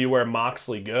lose, to see where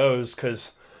Moxley goes,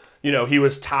 because, you know, he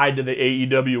was tied to the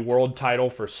AEW world title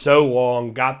for so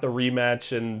long, got the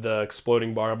rematch in the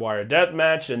Exploding Barbed Wire Death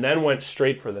Match, and then went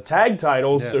straight for the tag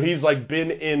titles. So he's like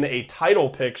been in a title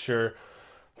picture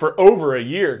for over a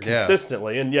year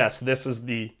consistently. And yes, this is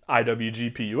the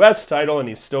IWGP US title, and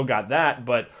he's still got that.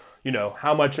 But, you know,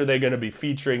 how much are they going to be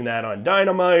featuring that on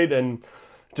Dynamite? And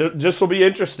just will be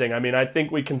interesting. I mean, I think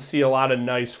we can see a lot of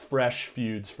nice, fresh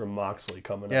feuds from Moxley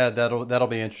coming up. Yeah, that'll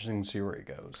be interesting to see where he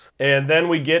goes. And then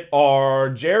we get our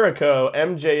Jericho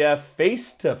MJF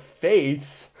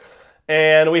face-to-face.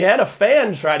 And we had a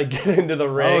fan try to get into the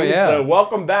ring. Oh, yeah. So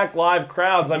welcome back, live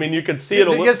crowds. I mean, you could see it.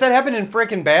 Because that happened in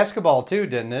freaking basketball too,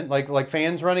 didn't it? Like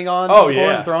fans running on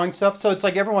and throwing stuff. So it's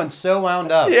like everyone's so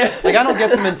wound up. Yeah. Like I don't get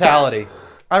the mentality.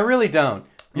 I really don't.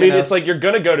 I mean, it's like you're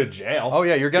gonna go to jail. Oh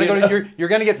yeah, you're gonna get banned. You're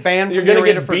gonna get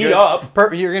beat up.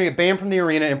 You're gonna get banned from the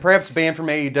arena and perhaps banned from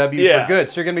AEW for good.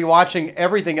 So you're gonna be watching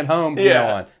everything at home from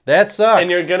now on. That sucks.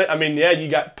 And you're gonna. I mean, you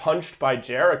got punched by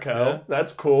Jericho. Yeah.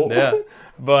 That's cool. Yeah.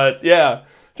 But yeah,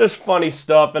 just funny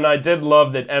stuff. And I did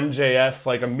love that MJF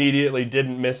like immediately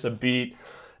didn't miss a beat.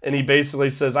 And he basically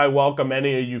says, "I welcome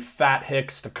any of you fat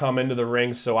hicks to come into the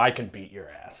ring so I can beat your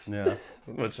ass." Yeah.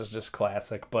 Which is just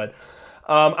classic. But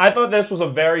I thought this was a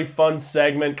very fun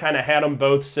segment, kind of had them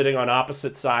both sitting on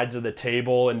opposite sides of the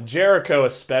table, and Jericho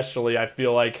especially, I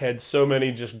feel like, had so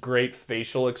many just great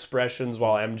facial expressions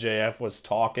while MJF was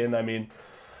talking. I mean,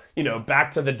 you know,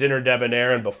 back to the Dinner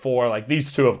Debonair and before, like,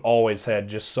 these two have always had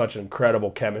just such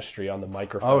incredible chemistry on the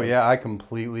microphone. Oh, yeah, I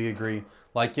completely agree.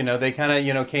 Like, you know, they kind of,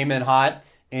 you know, came in hot,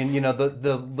 and, you know,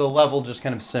 the level just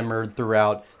kind of simmered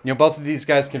throughout. You know, both of these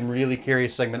guys can really carry a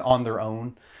segment on their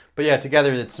own. But yeah,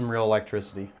 together it's some real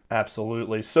electricity.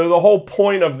 Absolutely. So the whole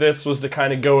point of this was to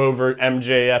kind of go over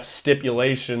MJF's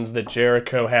stipulations that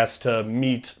Jericho has to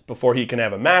meet before he can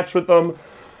have a match with them.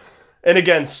 And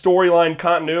again, storyline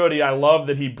continuity, I love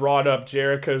that he brought up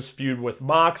Jericho's feud with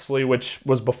Moxley, which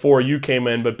was before you came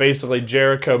in, but basically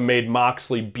Jericho made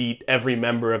Moxley beat every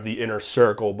member of the Inner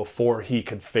Circle before he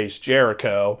could face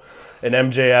Jericho. And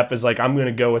MJF is like, I'm going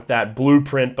to go with that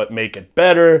blueprint, but make it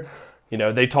better. You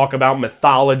know, they talk about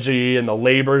mythology and the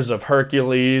labors of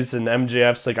Hercules, and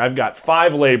MJF's like, I've got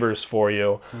 5 labors for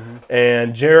you. Mm-hmm.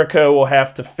 And Jericho will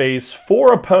have to face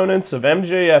 4 opponents of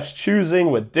MJF's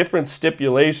choosing with different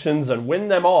stipulations and win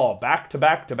them all back to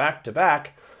back to back to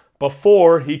back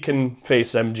before he can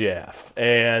face MJF.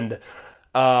 And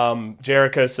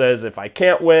Jericho says, if I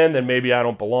can't win, then maybe I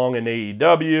don't belong in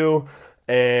AEW.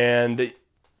 And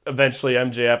eventually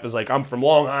MJF is like, I'm from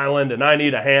Long Island and I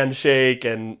need a handshake.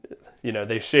 And you know,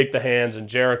 they shake the hands, and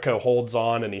Jericho holds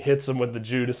on, and he hits him with the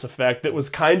Judas effect. It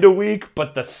was kind of weak,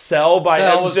 but the sell by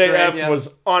MJF was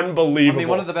unbelievable. I mean,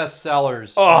 one of the best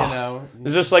sellers, you know.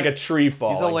 It's just like a tree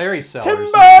falling. He's a Larry Sellers.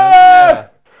 Timber! Yeah.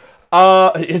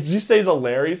 Did you say he's a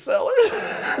Larry Sellers?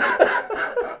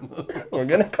 We're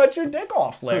going to cut your dick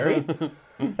off, Larry.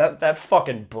 that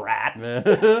fucking brat.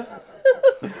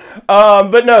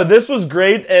 But no, this was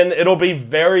great, and it'll be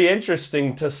very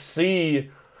interesting to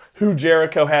see who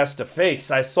Jericho has to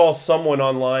face. I saw someone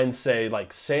online say,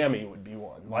 like, Sammy would be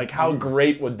one. Like, how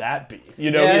great would that be? You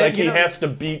know, he has to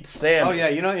beat Sammy. Oh, yeah,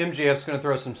 you know MJF's going to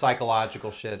throw some psychological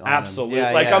shit on Absolutely.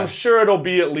 him. I'm sure it'll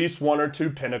be at least 1 or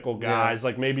 2 Pinnacle guys,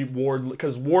 like maybe Wardlow,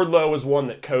 because Wardlow was one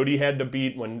that Cody had to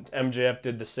beat when MJF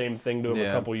did the same thing to him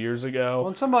a couple years ago. Well,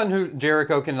 and someone who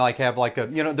Jericho can, like, have, like, a,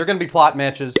 you know, they're going to be plot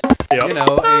matches, you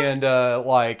know, and,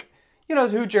 like, you know,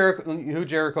 who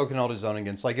Jericho can hold his own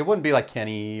against. Like, it wouldn't be like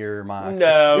Kenny or Mox.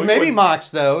 No. Maybe Mox,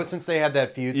 though, since they had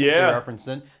that feud, since they referenced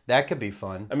it. That could be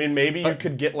fun. I mean, maybe you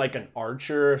could get, like, an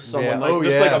Archer or someone,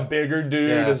 like a bigger dude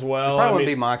as well. It probably wouldn't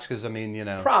be Mox because, I mean, you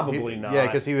know. Probably not. Yeah,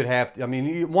 because he would have to. I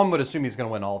mean, one would assume he's going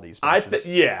to win all these matches.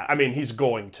 I mean, he's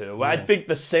going to. Yeah. I think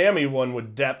the Sammy one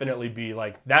would definitely be,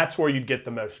 like, that's where you'd get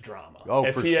the most drama. Oh,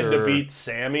 if for he had to beat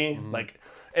Sammy, like...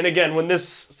 And again, when this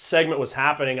segment was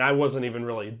happening, I wasn't even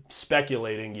really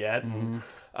speculating yet. Mm-hmm.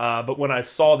 But when I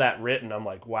saw that written, I'm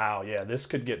like, wow, yeah, this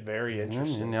could get very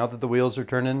interesting. And now that the wheels are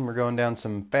turning, we're going down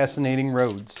some fascinating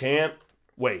roads. Can't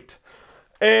wait.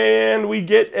 And we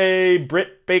get a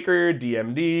Britt Baker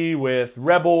DMD with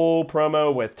Rebel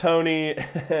promo with Tony.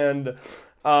 And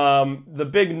the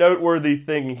big noteworthy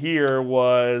thing here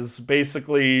was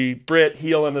basically Britt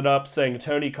healing it up, saying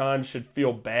Tony Khan should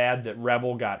feel bad that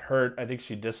Rebel got hurt. I think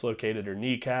she dislocated her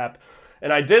kneecap.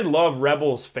 And I did love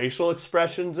Rebel's facial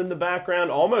expressions in the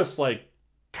background, almost like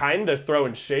kind of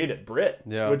throwing shade at Britt,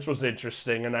 which was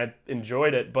interesting, and I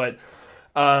enjoyed it. But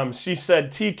She said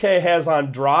TK has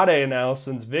Andrade now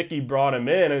since Vicky brought him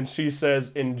in, and she says,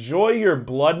 enjoy your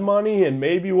blood money and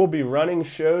maybe we'll be running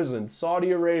shows in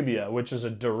Saudi Arabia, which is a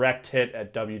direct hit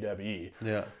at WWE.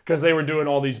 Yeah. Because they were doing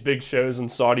all these big shows in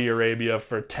Saudi Arabia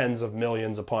for tens of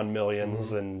millions upon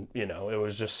millions, and, you know, it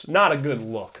was just not a good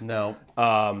look. No.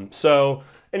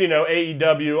 And, you know,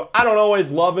 AEW, I don't always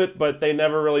love it, but they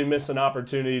never really miss an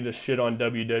opportunity to shit on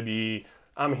WWE.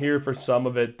 I'm here for some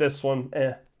of it. This one,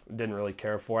 didn't really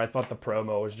care for. I thought the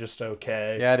promo was just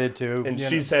okay. Yeah, I did too. And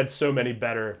she's had so many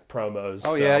better promos.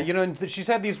 Oh, yeah. You know, she's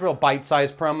had these real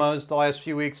bite-sized promos the last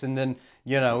few weeks, and then,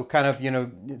 you know, kind of, you know,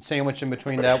 sandwiched in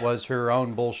between that was her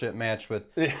own bullshit match with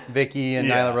Vicky and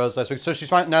Nyla Rose last week. So she's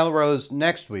fighting Nyla Rose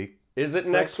next week. Is it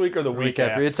next week or the week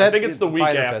after? I think it's the week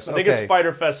after. I think it's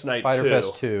Fyter Fest night 2. Fyter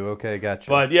Fest 2. Okay, gotcha.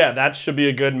 But yeah, that should be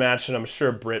a good match, and I'm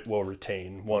sure Britt will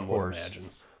retain. One would imagine.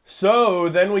 So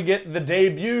then we get the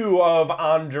debut of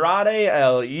Andrade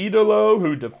El Idolo,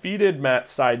 who defeated Matt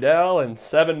Sydal in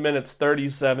 7 minutes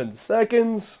 37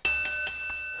 seconds.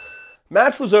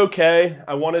 Match was okay.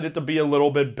 I wanted it to be a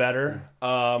little bit better.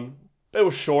 It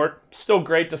was short. Still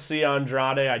great to see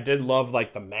Andrade. I did love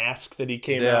like the mask that he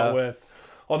came out with.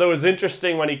 Although it was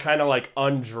interesting when he kind of like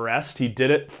undressed, he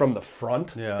did it from the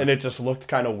front, and it just looked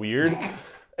kind of weird.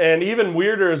 And even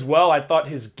weirder as well, I thought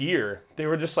his gear, they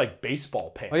were just like baseball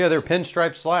pants. Oh yeah, they're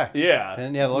pinstripe slacks. Yeah.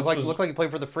 And yeah, looked like he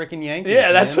played for the freaking Yankees.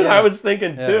 Yeah, that's what I was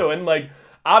thinking too. And like,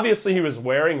 obviously he was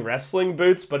wearing wrestling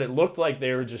boots, but it looked like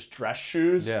they were just dress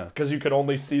shoes because you could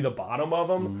only see the bottom of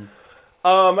them.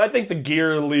 I think the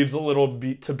gear leaves a little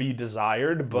to be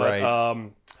desired, but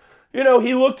you know,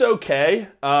 he looked okay.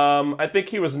 I think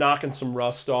he was knocking some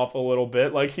rust off a little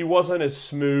bit. Like, he wasn't as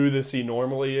smooth as he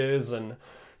normally is, and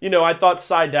you know, I thought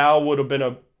Sydal would have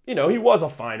been he was a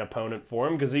fine opponent for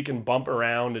him because he can bump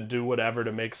around and do whatever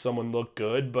to make someone look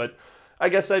good. But I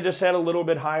guess I just had a little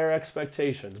bit higher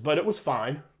expectations. But it was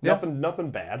fine. Yeah. Nothing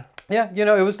bad. Yeah, you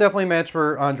know, it was definitely a match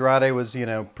where Andrade was, you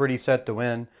know, pretty set to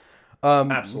win.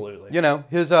 Absolutely. You know,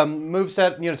 his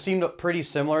moveset, you know, seemed pretty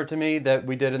similar to me that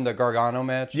we did in the Gargano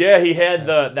match. Yeah, he had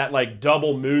that like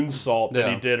double moonsault that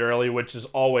he did early, which is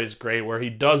always great, where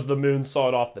he does the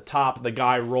moonsault off the top, the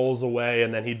guy rolls away,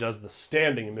 and then he does the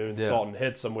standing moonsault and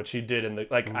hits him, which he did in the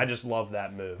I just love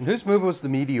that move. And whose move was the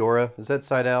Meteora? Is that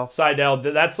Sydal?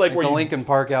 Sydal, that's like where the Linkin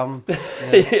Park album.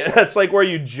 Yeah, that's like where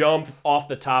you jump off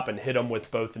the top and hit him with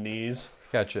both knees.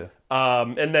 Gotcha.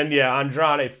 And then,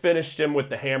 Andrade finished him with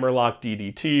the Hammerlock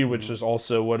DDT, which is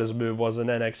also what his move was in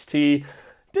NXT.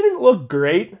 Didn't look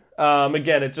great.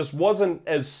 Again, it just wasn't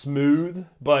as smooth,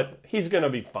 but he's going to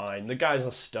be fine. The guy's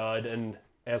a stud, and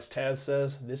as Taz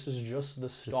says, this is just the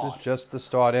start. This is just the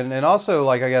start. And also,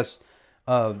 like, I guess,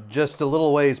 just a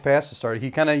little ways past the start,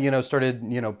 he kind of, you know, started,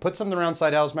 you know, put something around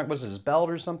Sydal's neck. Was it his belt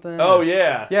or something? Oh,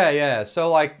 yeah. Yeah. So,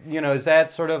 like, you know, is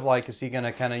that sort of like, is he going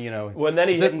to kind of, you know,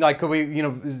 like, could we, you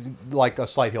know, like a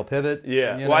slight heel pivot?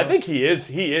 Yeah. Well, know? I think he is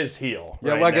heel.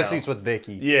 Yeah, well, I guess he's with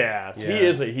Vicky. Yeah, he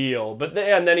is a heel. But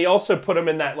and then he also put him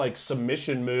in that, like,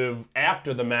 submission move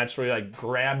after the match where he, like,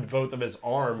 grabbed both of his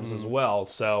arms as well.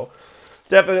 So,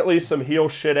 definitely some heel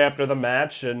shit after the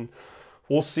match, and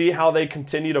we'll see how they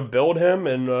continue to build him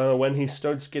and when he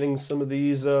starts getting some of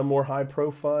these more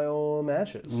high-profile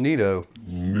matches. Neato.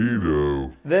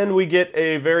 Then we get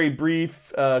a very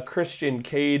brief Christian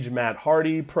Cage, Matt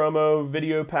Hardy promo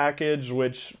video package,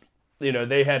 which, you know,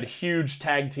 they had huge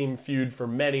tag team feud for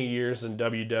many years in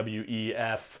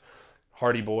WWEF,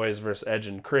 Hardy Boys versus Edge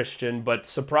and Christian. But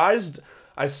surprised,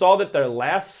 I saw that their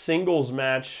last singles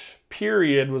match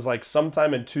period was like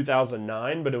sometime in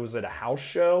 2009, but it was at a house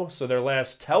show. So their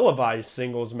last televised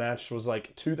singles match was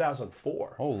like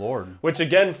 2004. Oh, Lord. Which,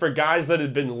 again, for guys that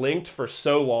had been linked for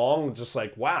so long, just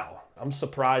like, wow, I'm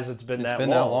surprised it's been that long. It's been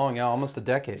that long, yeah, almost a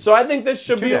decade. So I think this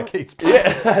should 2 be decades.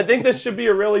 I think this should be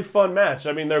a really fun match.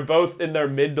 I mean, they're both in their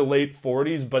mid to late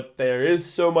 40s, but there is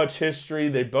so much history.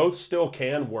 They both still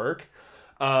can work.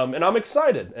 And I'm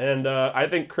excited. And I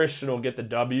think Christian will get the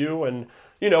W. And,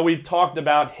 you know, we've talked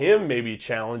about him maybe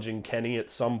challenging Kenny at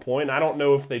some point. I don't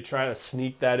know if they try to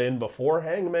sneak that in before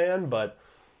Hangman, but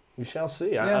we shall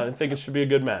see. Yeah. I think it should be a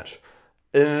good match.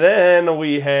 And then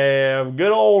we have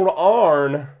good old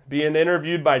Arn being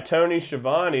interviewed by Tony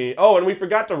Schiavone. Oh, and we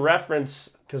forgot to reference,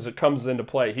 because it comes into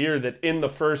play here, that in the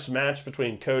first match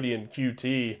between Cody and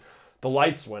QT, the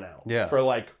lights went out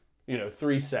for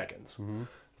 3 seconds. Mm-hmm.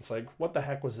 It's like, what the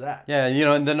heck was that? Yeah, you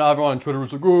know, and then everyone on Twitter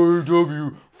was like, oh,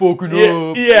 AEW, fucking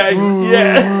up. Yeah.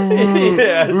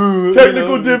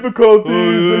 Technical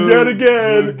difficulties, and yet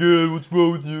again. What's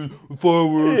wrong with you?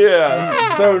 Fireworks.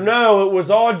 Yeah. So, no, it was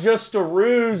all just a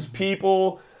ruse,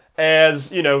 people. as,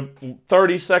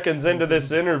 30 seconds into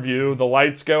this interview, the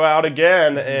lights go out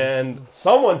again and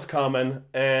someone's coming,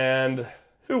 and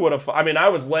who would have... I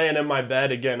was laying in my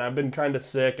bed again. I've been kind of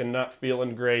sick and not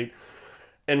feeling great.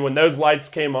 And when those lights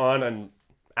came on, and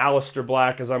Aleister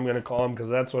Black, as I'm going to call him, because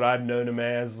that's what I've known him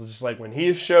as, just like when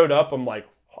he showed up, I'm like,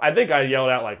 I think I yelled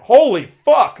out like, holy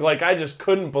fuck! Like, I just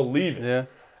couldn't believe it. Yeah.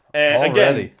 And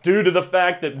Already. again, due to the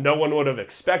fact that no one would have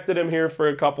expected him here for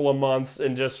a couple of months,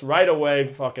 and just right away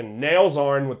fucking nails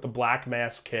Arn with the black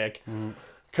mass kick. Mm.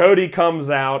 Cody comes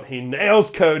out, he nails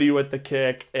Cody with the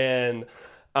kick, and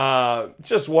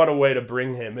just what a way to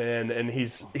bring him in. And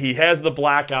he has the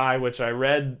black eye, which I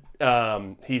read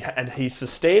he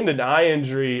sustained an eye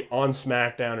injury on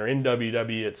SmackDown or in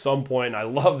WWE at some point, and I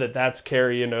love that that's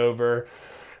carrying over.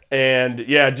 And,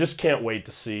 yeah, just can't wait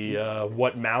to see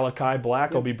what Malachi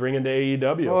Black will be bringing to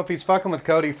AEW. Well, if he's fucking with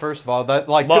Cody, first of all,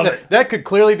 that could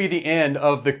clearly be the end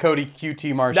of the Cody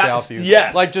QT Marshall feud.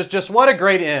 Yes. Like, just what a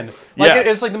great end. Like, yes.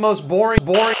 It's like the most boring.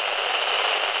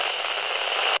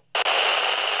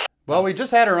 Well, we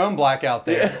just had our own blackout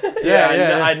there.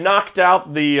 Yeah. I knocked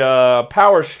out the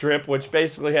power strip, which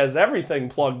basically has everything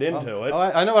plugged into it.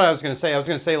 I know what I was going to say. I was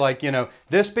going to say, like,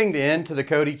 this being the end to the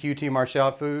Cody QT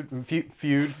Marshall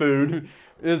feud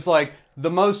is like the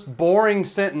most boring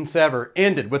sentence ever,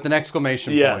 ended with an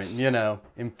exclamation point.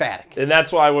 Emphatic. And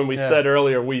that's why when we said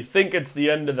earlier, we think it's the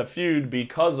end of the feud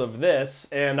because of this.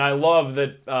 And I love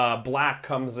that Black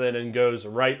comes in and goes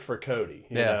right for Cody,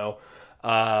 you know.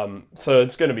 So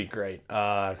it's going to be great.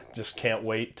 Just can't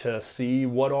wait to see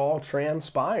what all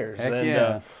transpires. Heck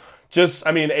yeah.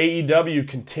 AEW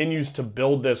continues to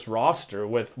build this roster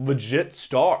with legit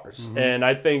stars. Mm-hmm. And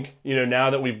I think,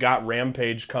 now that we've got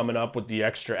Rampage coming up with the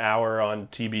extra hour on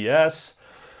TBS,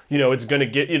 it's going to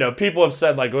get, people have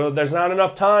said like, well, there's not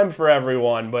enough time for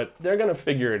everyone, but they're going to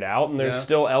figure it out. And there's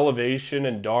still Elevation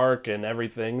and Dark and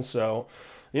everything. So,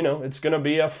 it's going to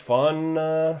be a fun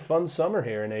summer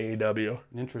here in AEW.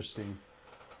 Interesting.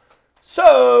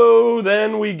 So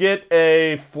then we get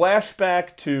a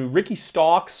flashback to Ricky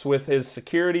Starks with his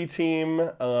security team,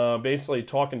 basically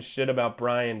talking shit about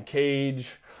Brian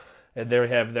Cage. And they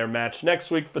have their match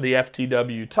next week for the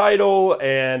FTW title.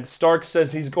 And Starks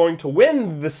says he's going to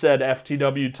win the said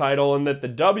FTW title and that the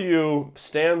W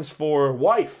stands for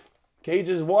wife,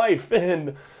 Cage's wife.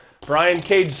 And Brian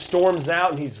Cage storms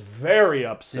out, and he's very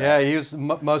upset. Yeah, he was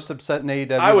most upset in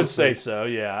AEW. I would say so,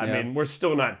 yeah. I mean, we're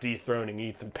still not dethroning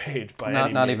Ethan Page by any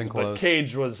means. Not even close. But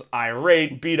Cage was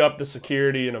irate, beat up the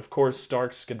security, and of course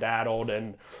Starks skedaddled.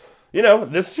 And,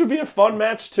 this should be a fun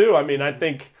match, too. I mean, I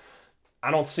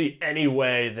don't see any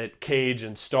way that Cage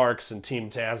and Starks and Team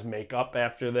Taz make up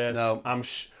after this. No.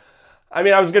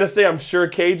 I was going to say I'm sure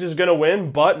Cage is going to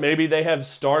win, but maybe they have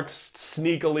Starks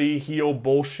sneakily heel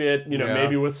bullshit,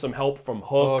 maybe with some help from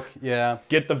Hook.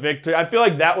 Get the victory. I feel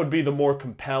like that would be the more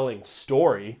compelling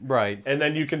story. Right. And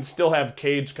then you can still have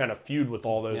Cage kind of feud with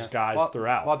all those guys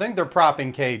throughout. Well, I think they're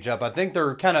propping Cage up. I think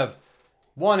they're kind of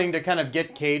wanting to kind of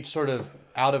get Cage sort of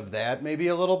out of that maybe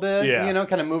a little bit. Yeah.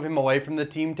 Kind of move him away from the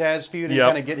Team Taz feud and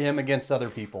kind of get him against other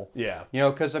people. Yeah.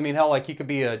 Because, hell, like he could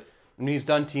be he's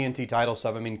done TNT title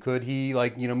stuff. Could he,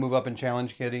 move up and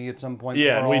challenge Kenny at some point?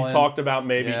 Yeah, we talked about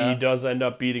maybe he does end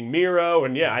up beating Miro.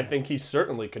 And, I think he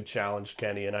certainly could challenge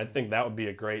Kenny. And I think that would be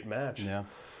a great match. Yeah.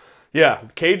 Yeah,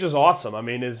 Cage is awesome.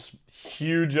 As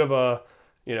huge of a,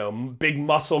 big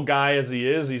muscle guy as he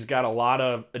is, he's got a lot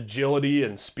of agility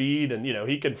and speed. And,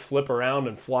 he can flip around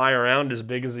and fly around as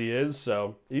big as he is.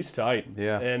 So he's tight.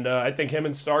 Yeah. And I think him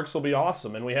and Starks will be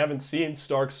awesome. And we haven't seen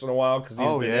Starks in a while because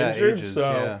he's been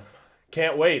injured.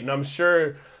 Can't wait. And I'm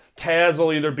sure Taz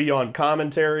will either be on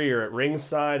commentary or at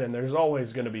ringside, and there's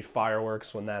always going to be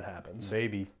fireworks when that happens.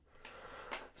 Baby.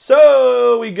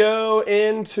 So we go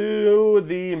into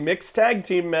the mixed tag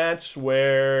team match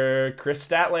where Chris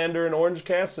Statlander and Orange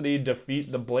Cassidy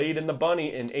defeat the Blade and the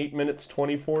Bunny in 8 minutes,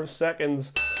 24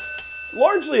 seconds.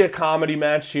 Largely a comedy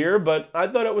match here, but I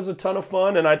thought it was a ton of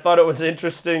fun, and I thought it was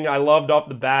interesting. I loved off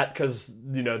the bat because,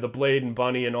 the Blade and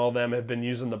Bunny and all them have been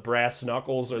using the brass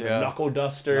knuckles, or the knuckle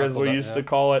duster, as we used to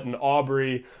call it, and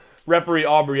referee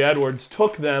Aubrey Edwards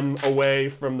took them away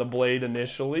from the Blade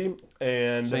initially.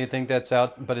 And so you think that's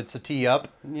out, but it's a tee up?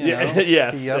 Yes,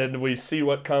 tee up. And we see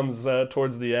what comes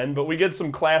towards the end. But we get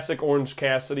some classic Orange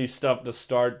Cassidy stuff to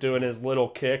start, doing his little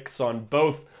kicks on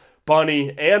both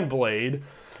Bunny and Blade.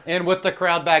 And with the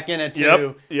crowd back in it,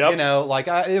 too. Yep.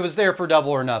 It was there for Double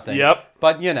or Nothing. Yep.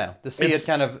 But, to see it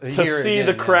kind of to see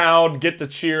the crowd get to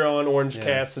cheer on Orange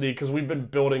Cassidy, because we've been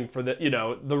building for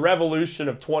the Revolution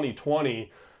of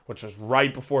 2020 which was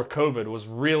right before COVID, was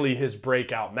really his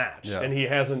breakout match. Yeah. And he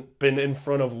hasn't been in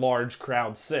front of large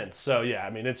crowds since. So, yeah, I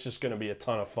mean, it's just going to be a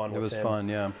ton of fun with him. It was fun,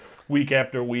 yeah. Week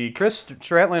after week. Chris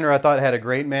Stratlander, I thought, had a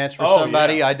great match for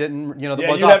somebody. Yeah. I didn't,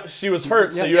 she was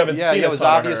hurt, so you haven't seen it. Yeah, it was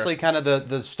obviously kind of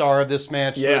the star of this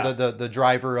match, or the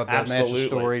driver of the match's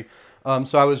story.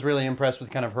 So I was really impressed with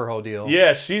kind of her whole deal.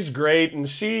 Yeah, she's great, and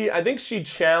I think she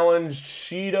challenged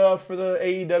Shida for the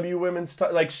AEW Women's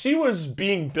title. Like, she was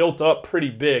being built up pretty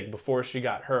big before she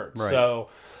got hurt. Right. So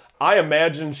I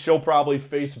imagine she'll probably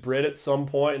face Britt at some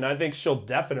point, and I think she'll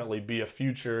definitely be a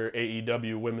future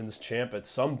AEW Women's Champ at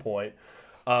some point.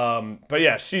 But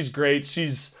yeah, she's great.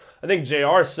 I think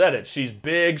JR said it. She's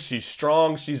big, she's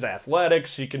strong, she's athletic,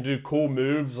 she can do cool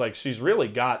moves. Like, she's really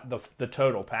got the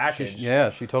total package.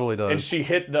 She totally does. And she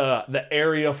hit the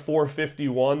area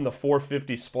 451, the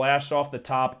 450 splash off the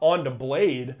top onto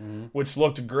Blade, which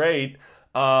looked great.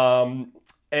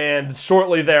 And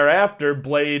shortly thereafter,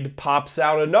 Blade pops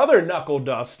out another knuckle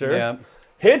duster,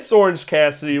 hits Orange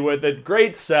Cassidy with it.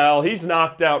 Great sell. He's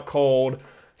knocked out cold.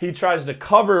 He tries to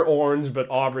cover Orange, but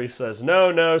Aubrey says,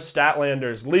 no,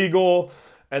 Statlander's legal.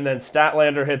 And then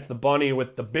Statlander hits the bunny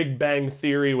with the Big Bang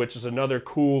Theory, which is another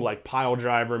cool like pile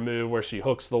driver move where she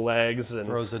hooks the legs and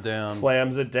throws it down,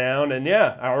 slams it down. And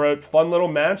yeah, I wrote fun little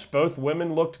match. Both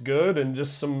women looked good and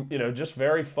just some, just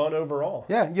very fun overall.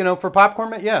 Yeah, for popcorn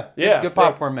match, good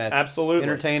popcorn match. Absolutely.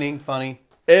 Entertaining, funny.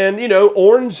 And,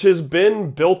 Orange has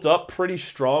been built up pretty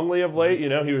strongly of late.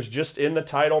 He was just in the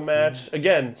title match.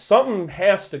 Again, something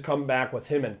has to come back with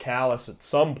him and Callis at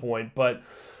some point. But,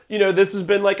 this has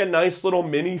been like a nice little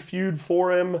mini feud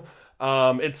for him.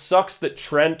 It sucks that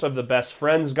Trent of the Best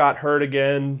Friends got hurt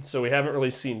again. So we haven't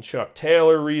really seen Chuck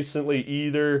Taylor recently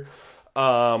either.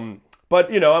 But,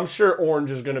 I'm sure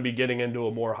Orange is going to be getting into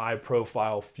a more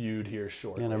high-profile feud here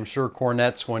shortly. And I'm sure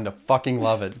Cornette's going to fucking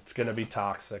love it. It's going to be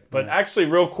toxic. But actually,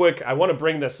 real quick, I want to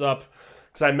bring this up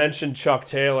because I mentioned Chuck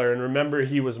Taylor. And remember,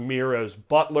 he was Miro's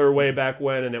butler way back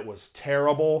when, and it was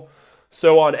terrible.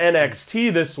 So on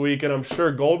NXT this week, and I'm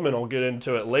sure Goldman will get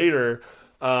into it later,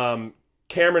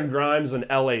 Cameron Grimes and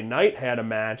LA Knight had a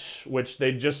match, which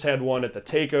they just had one at the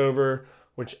TakeOver,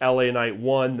 which LA Knight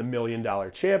won the $1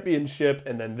 Million Championship.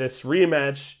 And then this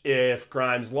rematch, if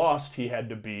Grimes lost, he had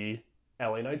to be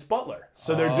LA Knight's butler.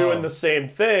 So they're doing the same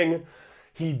thing.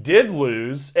 He did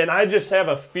lose, and I just have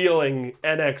a feeling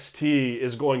NXT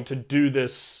is going to do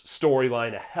this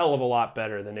storyline a hell of a lot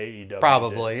better than AEW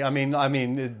Probably. did. I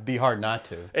mean, it'd be hard not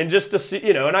to. And just to see,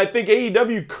 and I think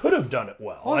AEW could have done it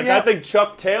well. I think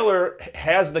Chuck Taylor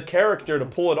has the character to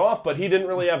pull it off, but he didn't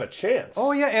really have a chance.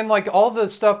 Oh, yeah, and like all the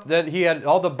stuff that he had,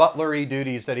 all the butlery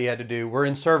duties that he had to do were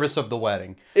in service of the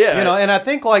wedding. Yeah. And I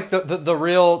think like the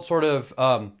real sort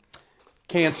of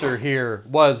cancer here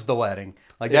was the wedding.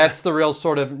 Like, that's the real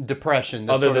sort of depression.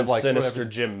 That's Other than Sinister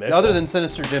Jim Mitchell. Other than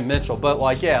Sinister Jim Mitchell. But,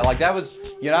 that was,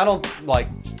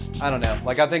 I don't know.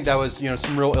 Like, I think that was,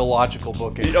 some real illogical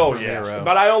booking. Oh, yeah. Miro.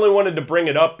 But I only wanted to bring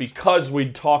it up because we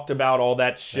talked about all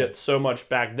that shit so much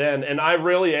back then. And I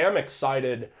really am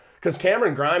excited because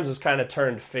Cameron Grimes has kind of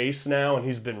turned face now, and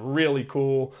he's been really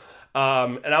cool.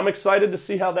 And I'm excited to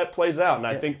see how that plays out. And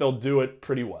I think they'll do it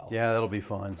pretty well. Yeah, that'll be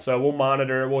fun. So we'll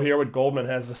monitor. We'll hear what Goldman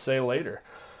has to say later.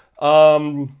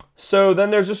 So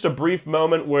then there's just a brief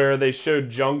moment where they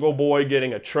showed Jungle Boy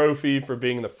getting a trophy for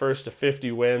being the first to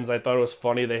 50 wins. I thought it was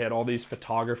funny. They had all these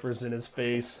photographers in his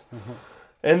face. Mm-hmm.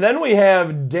 And then we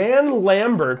have Dan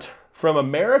Lambert from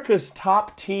America's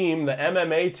Top Team, the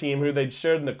MMA team, who they'd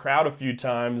showed in the crowd a few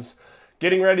times,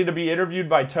 getting ready to be interviewed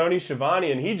by Tony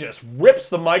Schiavone, and he just whips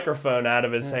the microphone out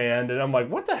of his hand. And I'm like,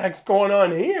 what the heck's going on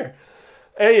here?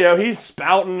 And, he's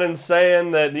spouting and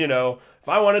saying that, if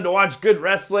I wanted to watch good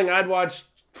wrestling, I'd watch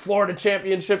Florida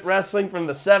Championship Wrestling from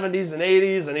the 70s and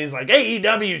 80s. And he's like,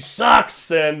 AEW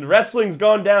sucks, and wrestling's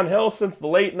gone downhill since the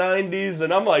late 90s.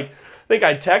 And I'm like, I think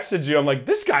I texted you. I'm like,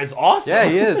 this guy's awesome. Yeah,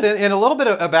 he is. And a little bit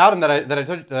about him that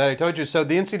I told you. So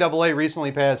the NCAA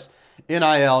recently passed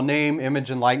NIL, name,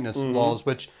 image, and likeness laws,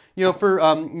 which,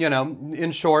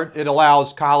 in short, it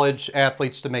allows college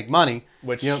athletes to make money.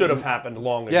 Which should have happened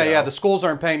long ago. Yeah, the schools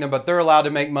aren't paying them, but they're allowed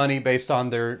to make money based on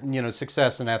their,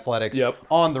 success in athletics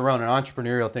on their own, an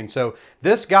entrepreneurial thing. So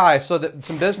this guy, that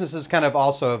some businesses kind of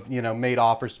also, made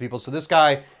offers to people. So this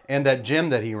guy and that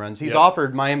gym that he runs, he's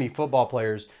offered Miami football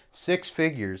players 6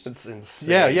 figures. It's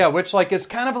insane. Yeah, which is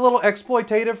kind of a little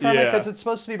exploitative from it because it's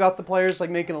supposed to be about the players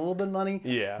making a little bit of money.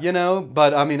 Yeah.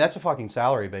 But I mean that's a fucking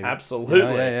salary, baby. Absolutely.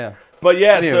 Yeah. But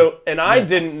anyway, I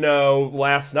didn't know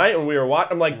last night when we were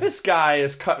watching. I'm like, this guy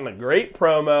is cutting a great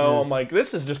promo. I'm like,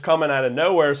 this is just coming out of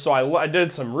nowhere. So I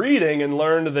did some reading and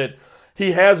learned that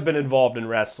he has been involved in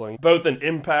wrestling, both in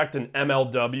Impact and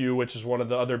MLW, which is one of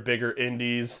the other bigger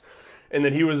indies. And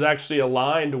then he was actually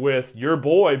aligned with your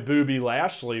boy, Booby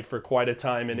Lashley, for quite a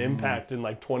time in Impact in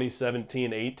like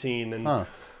 2017, 18. And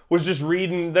was just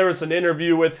reading, there was an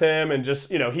interview with him, and just,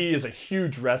 he is a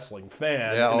huge wrestling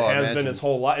fan and has been his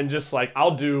whole life. And just like,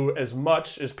 I'll do as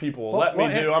much as people will let me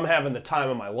do. I'm having the time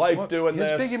of my life doing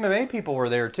this. His big MMA people were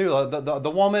there too.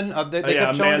 The woman, they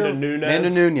kept showing Amanda Nunes. Amanda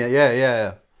Nunes,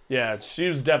 yeah. Yeah, she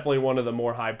was definitely one of the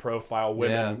more high-profile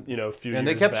women, a few years back. And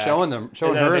they kept showing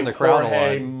her in the crowd a lot.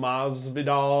 Jorge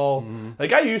Masvidal.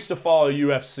 Like, I used to follow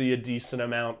UFC a decent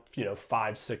amount,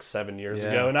 5, 6, 7 years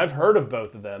ago, and I've heard of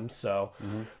both of them, so.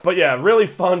 But yeah, really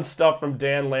fun stuff from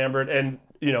Dan Lambert, and,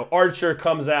 Archer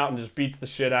comes out and just beats the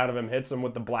shit out of him, hits him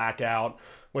with the blackout,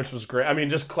 which was great. I mean,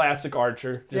 just classic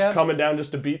Archer, just coming down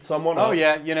just to beat someone up. Oh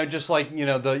yeah, just like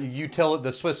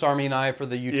the Swiss Army knife or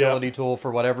the utility tool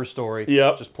for whatever story.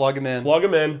 Yep. Just plug him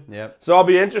in. Yep. So I'll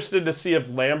be interested to see if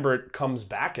Lambert comes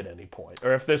back at any point,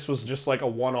 or if this was just like a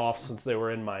one-off since they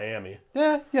were in Miami.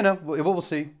 Yeah, we'll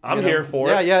see. I'm here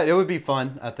for it. Yeah, it would be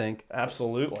fun, I think.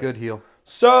 Absolutely. Good heel.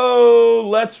 So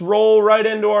let's roll right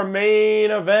into our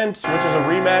main event, which is a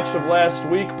rematch of last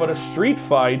week, but a street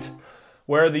fight,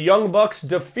 where the Young Bucks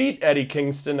defeat Eddie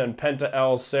Kingston and Penta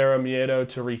El Zero Miedo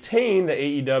to retain the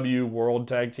AEW World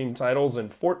Tag Team titles in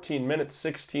 14 minutes,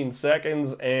 16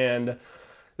 seconds. And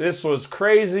this was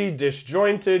crazy,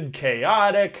 disjointed,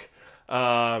 chaotic.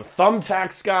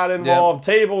 Thumbtacks got involved,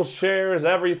 tables, chairs,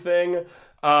 everything.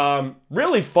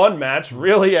 Really fun match,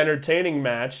 really entertaining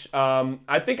match.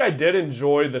 I think I did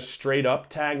enjoy the straight up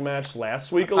tag match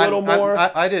last week a little more.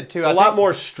 I did too. A lot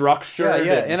more structured.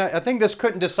 Yeah, and I think this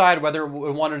couldn't decide whether it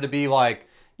wanted to be like,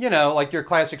 like your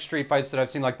classic street fights that I've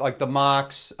seen, like the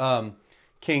Mox,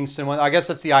 Kingston one. I guess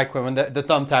that's the IQUIT one. The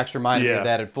Thumbtacks reminded me of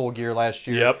that at Full Gear last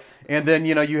year. Yep. And then,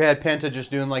 you had Penta just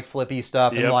doing like flippy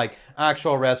stuff and like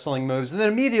actual wrestling moves. And then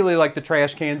immediately like the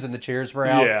trash cans and the chairs were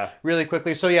out really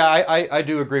quickly. So yeah, I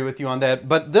do agree with you on that.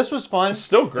 But this was fun. It's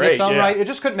still great. In its own right. It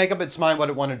just couldn't make up its mind what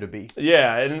it wanted to be.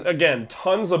 Yeah, and again,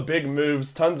 tons of big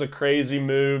moves, tons of crazy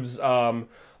moves.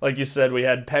 Like you said, we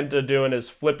had Penta doing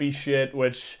his flippy shit,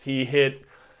 which he hit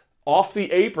off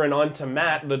the apron onto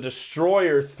Matt, the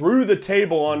Destroyer, through the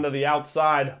table onto the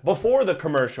outside before the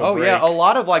commercial break. Oh, yeah. A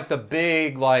lot of, like, the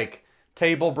big, like,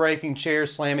 table breaking, chair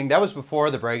slamming. That was before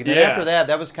the break. And then after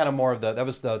that was kind of more of the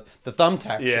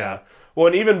Thumbtack show. Well,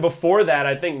 and even before that,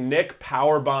 I think Nick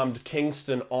powerbombed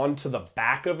Kingston onto the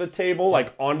back of the table,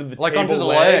 like onto the table onto the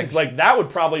legs. Like, that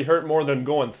would probably hurt more than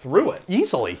going through it.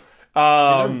 Easily.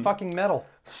 They're fucking metal.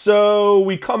 So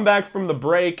we come back from the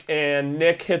break, and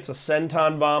Nick hits a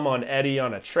senton bomb on Eddie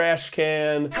on a trash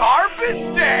can.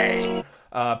 Garbage day!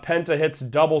 Penta hits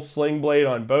double sling blade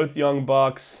on both Young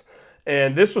Bucks.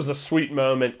 And this was a sweet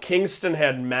moment. Kingston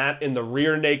had Matt in the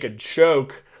rear naked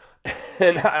choke.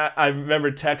 And I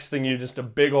remember texting you just a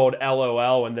big old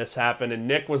LOL when this happened. And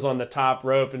Nick was on the top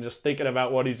rope and just thinking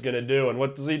about what he's going to do. And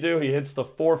what does he do? He hits the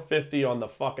 450 on the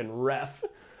fucking ref.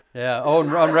 Yeah. Oh,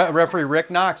 on referee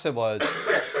Rick Knox it was.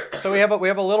 So we have a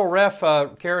little ref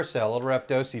carousel, a little ref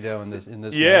do-si-do in this.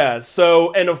 Yeah. match.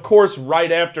 So, and of course,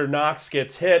 right after Knox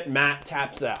gets hit, Matt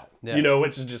taps out. Yeah.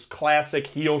 Which is just classic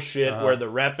heel shit where the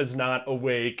ref is not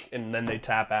awake and then they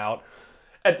tap out.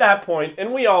 At that point,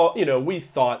 and we all, we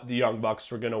thought the Young Bucks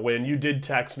were going to win. You did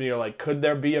text me, you're like, could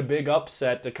there be a big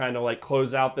upset to kind of like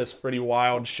close out this pretty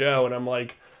wild show? And I'm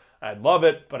like, I'd love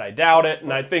it, but I doubt it.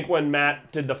 And I think when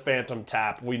Matt did the Phantom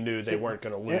Tap, we knew they weren't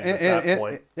going to lose at that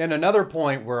point. And another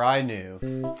point where I knew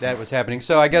that was happening.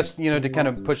 So I guess, to kind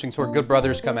of pushing sort of Good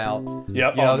Brothers come out.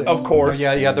 Yep, of course.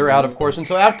 Yeah, they're out, of course. And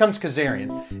so out comes Kazarian.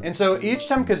 And so each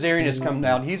time Kazarian has come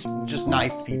out, he's just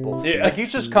knifed people. Yeah. Like,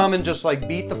 he's just come and just, like,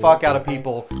 beat the fuck out of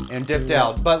people and dipped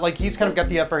out. But, like, he's kind of got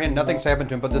the upper hand. Nothing's happened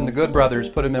to him. But then the Good Brothers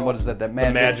put him in, what is that? That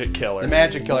Magic Killer. The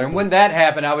Magic Killer. And when that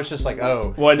happened, I was just like,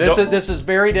 oh, this is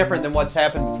very different than what's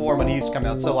happened before when he's come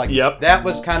out. So, like, that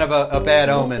was kind of a bad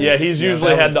omen. Yeah, he's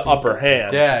usually had the upper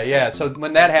hand. Yeah. So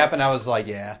when that happened, I was like,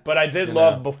 yeah. But I did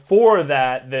love before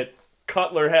that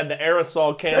Cutler had the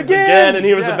aerosol cans again, and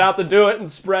he was about to do it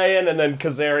and spraying, and then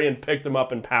Kazarian picked him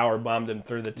up and power bombed him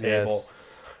through the table. Yes.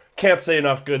 Can't say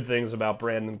enough good things about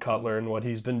Brandon Cutler and what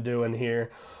he's been doing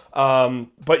here.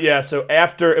 But yeah, so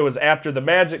after the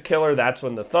Magic Killer, that's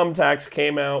when the Thumbtacks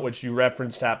came out, which you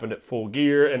referenced happened at Full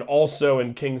Gear, and also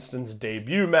in Kingston's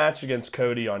debut match against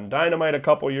Cody on Dynamite a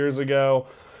couple years ago,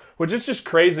 which is just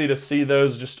crazy to see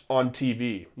those just on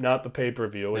TV, not the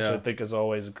pay-per-view, which I think is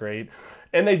always great.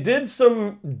 And they did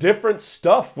some different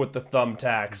stuff with the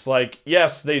Thumbtacks. Like,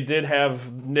 yes, they did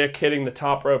have Nick hitting the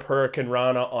top rope Hurricane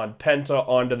Rana on Penta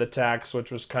onto the tacks, which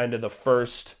was kind of the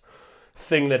first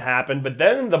thing that happened, but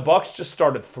then the Bucks just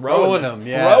started throwing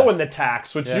the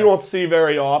tacks, which you don't see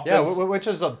very often. Yeah, which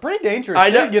is pretty dangerous. I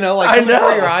know, too, coming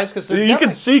before your eyes, because you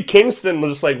can see Kingston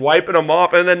just wiping them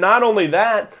off, and then not only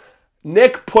that,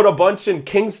 Nick put a bunch in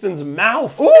Kingston's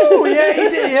mouth. Ooh, yeah, he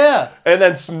did, yeah. And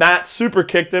then Matt super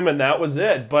kicked him, and that was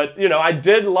it. But, I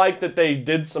did like that they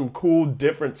did some cool,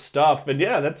 different stuff. And,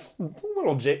 yeah, that's a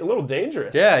little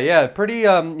dangerous. Yeah, pretty,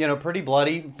 pretty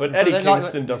bloody. But Eddie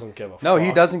Kingston doesn't give a fuck. No,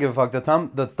 he doesn't give a fuck. The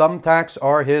thumbtacks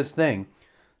are his thing.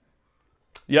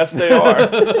 Yes, they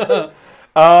are.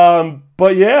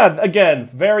 But, yeah, again,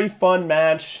 very fun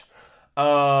match.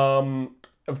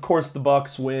 Of course, the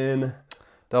Bucks win.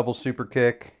 Double super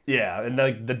kick. Yeah, and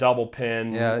the double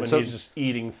pin when he's just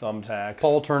eating thumbtacks.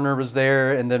 Paul Turner was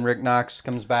there, and then Rick Knox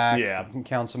comes back and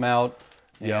counts him out.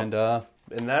 Yep.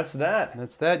 And that's that.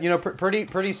 That's that.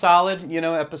 Pretty solid,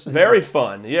 episode. Very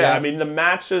fun. Yeah, I mean, the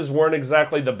matches weren't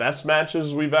exactly the best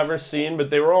matches we've ever seen, but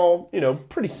they were all,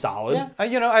 pretty solid. Yeah,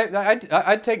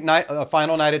 I'd take a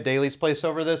final night at Daly's Place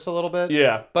over this a little bit.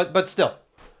 Yeah. But still.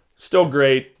 Still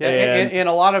great. Yeah, and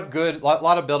a lot of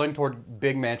building toward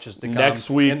big matches to come next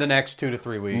week, in the next 2 to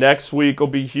 3 weeks. Next week will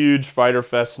be huge. Fyter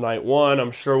Fest Night 1. I'm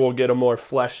sure we'll get a more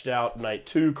fleshed out Night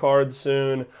 2 card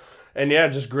soon. And yeah,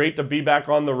 just great to be back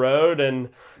on the road. And,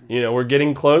 we're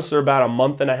getting closer, about a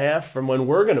month and a half from when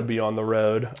we're going to be on the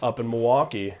road up in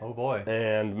Milwaukee. Oh, boy.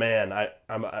 And, man,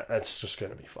 that's just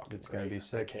going to be fucking It's going to be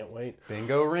sick. I can't wait.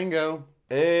 Bingo Ringo.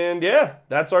 And, yeah,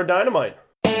 that's our Dynamite.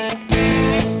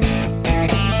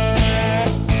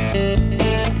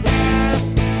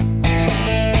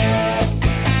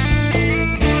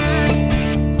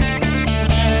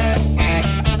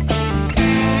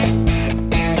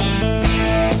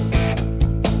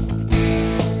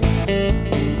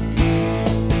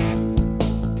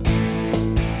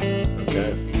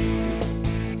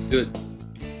 Good.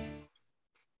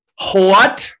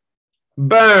 What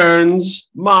burns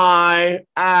my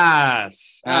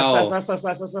ass? Ow.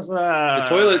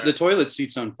 The toilet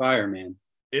seat's on fire, man.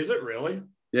 Is it really?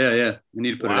 Yeah. I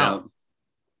need to put it out.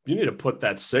 You need to put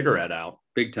that cigarette out.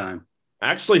 Big time.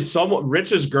 Actually,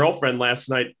 Rich's girlfriend last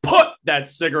night put that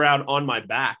cigarette on my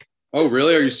back. Oh,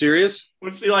 really? Are you serious?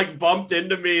 When she bumped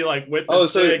into me with the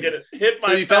cig and it hit my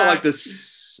back. So you felt like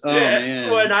this. Oh, yeah,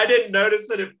 man. When I didn't notice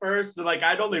it at first, and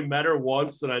I'd only met her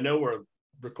once, and I know we're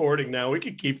recording now. We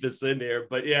could keep this in here,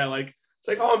 but yeah, it's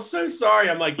like, oh, I'm so sorry.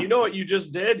 I'm like, you know what you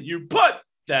just did? You put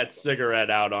that cigarette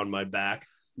out on my back.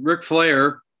 Ric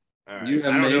Flair. All right.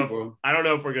 I don't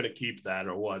know if we're gonna keep that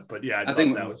or what, but yeah, I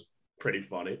think that was pretty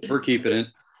funny. We're keeping it.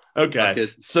 Okay,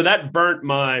 so that burnt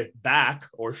my back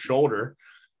or shoulder,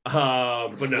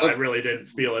 but no, I really didn't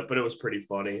feel it, but it was pretty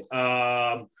funny.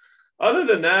 Other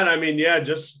than that, I mean, yeah,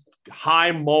 just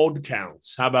high mold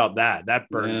counts. How about that? That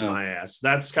burns my ass.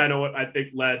 That's kind of what I think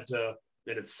led to,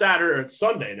 and it's Saturday, it's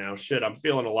Sunday now. Shit, I'm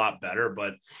feeling a lot better,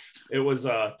 but it was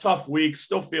a tough week.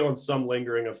 Still feeling some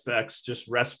lingering effects, just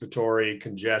respiratory,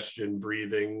 congestion,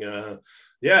 breathing.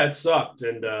 Yeah, it sucked.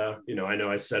 And, I know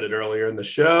I said it earlier in the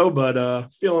show,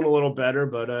 but feeling a little better,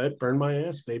 but it burned my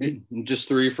ass, baby. It just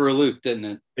threw you for a loop, didn't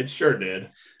it? It sure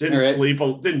did. Didn't sleep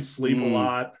a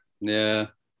lot. Yeah.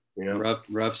 Yeah.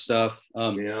 Rough stuff.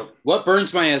 What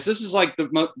burns my ass? This is like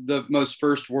the most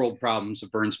first world problems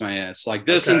that burns my ass. Like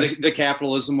this and the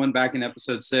capitalism one back in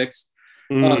episode 6.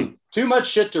 Mm-hmm. Too much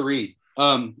shit to read.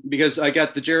 Because I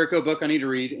got the Jericho book I need to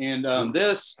read, and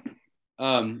this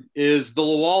is the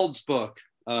Lawald's book.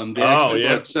 The X-Men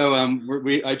book. So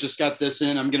I just got this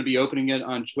in. I'm going to be opening it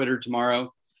on Twitter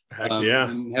tomorrow. Heck yeah.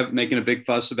 And making a big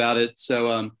fuss about it.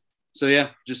 So yeah,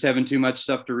 just having too much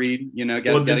stuff to read, got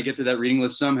to get through that reading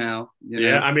list somehow.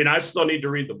 Yeah, I mean, I still need to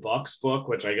read the Bucks book,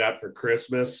 which I got for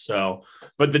Christmas.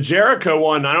 But the Jericho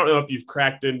one, I don't know if you've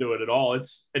cracked into it at all.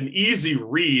 It's an easy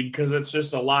read because it's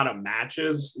just a lot of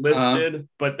matches listed,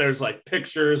 but there's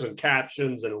pictures and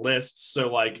captions and lists.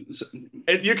 So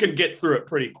you can get through it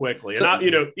pretty quickly.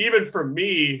 And even for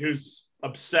me, who's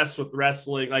obsessed with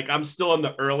wrestling, I'm still in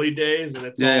the early days, and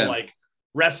it's all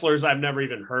wrestlers I've never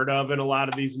even heard of in a lot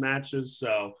of these matches.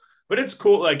 But it's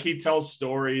cool. He tells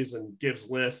stories and gives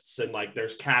lists, and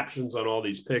there's captions on all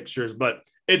these pictures, but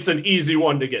it's an easy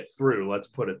one to get through. Let's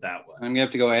put it that way. I'm gonna have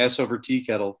to go ass over tea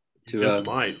kettle to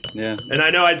might. Yeah. And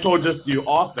I know I told this to you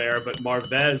off air, but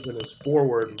Marvez in his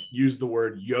foreword used the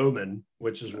word yeoman,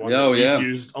 which is one that we've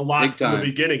used a lot from the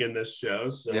beginning in this show.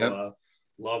 So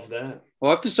love that.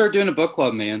 We'll have to start doing a book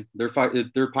club, man. They're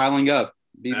piling up.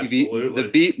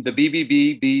 Absolutely. The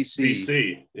BBBBC.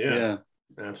 BC. Yeah.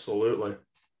 Absolutely.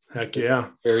 Heck yeah.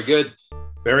 Very good.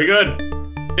 Very good.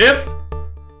 If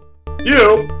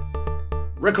you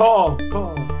recall.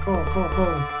 Call.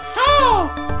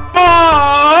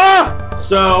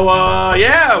 So,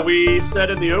 we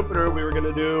said in the opener we were going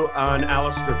to do an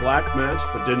Aleister Black match,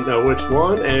 but didn't know which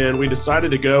one. And we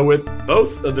decided to go with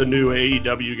both of the new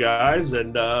AEW guys.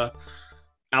 And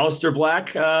Aleister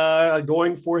Black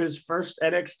going for his first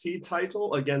NXT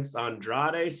title against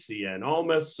Andrade Cien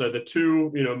Almas. So the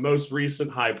two, most recent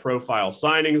high-profile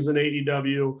signings in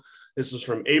AEW. This was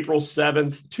from April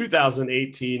 7th,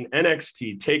 2018,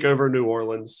 NXT TakeOver New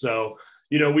Orleans. So,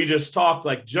 we just talked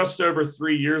like just over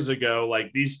 3 years ago,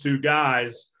 like these two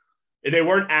guys, they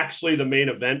weren't actually the main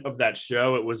event of that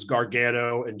show. It was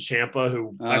Gargano and Ciampa,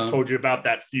 who I've told you about.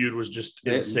 That feud was just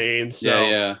insane.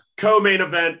 So co-main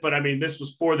event, but I mean, this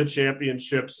was for the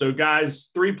championship. So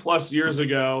guys, 3+ years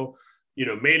ago,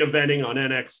 main eventing on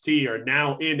NXT are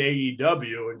now in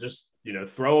AEW and just,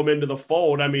 throw them into the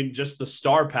fold. I mean, just the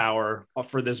star power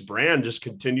for this brand just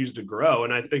continues to grow.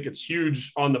 And I think it's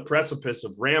huge on the precipice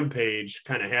of Rampage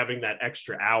kind of having that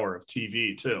extra hour of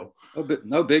TV too.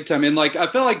 No, big time. And like, I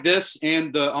feel like this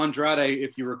and the Andrade,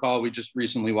 if you recall, we just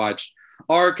recently watched,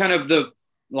 are kind of the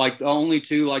only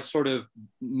two sort of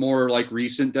more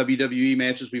recent WWE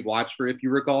matches we've watched for, if you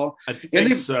recall. I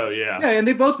think so, yeah. Yeah, and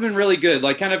they've both been really good,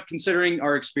 kind of considering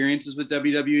our experiences with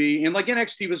WWE. And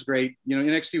NXT was great.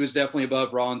 NXT was definitely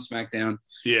above Raw and SmackDown.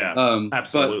 Yeah,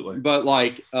 absolutely. But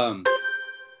fuck,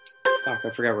 I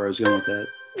forgot where I was going with that.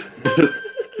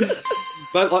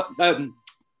 But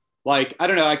I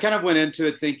don't know. I kind of went into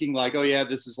it thinking oh yeah,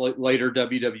 this is later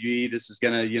WWE. This is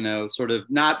gonna, sort of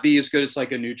not be as good as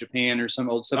a New Japan or some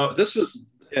old stuff. But this was,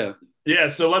 yeah. Yeah.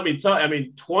 So let me tell you,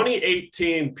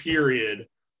 2018 period,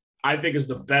 I think is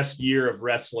the best year of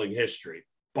wrestling history,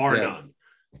 bar none.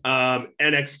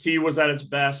 NXT was at its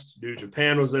best. New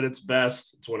Japan was at its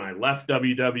best. It's when I left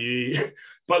WWE.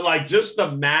 But just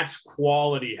the match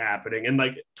quality happening. And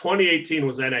 2018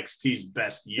 was NXT's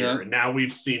best year. Yeah. And now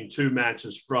we've seen 2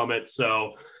 matches from it.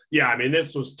 So yeah,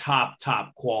 this was top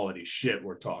quality shit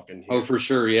we're talking here. Oh, for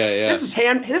sure. Yeah. This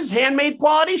is handmade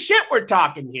quality shit we're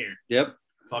talking here. Yep.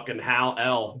 Fucking Hal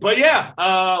L. But yeah,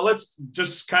 let's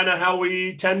just kind of how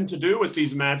we tend to do with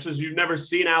these matches. You've never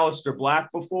seen Aleister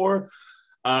Black before.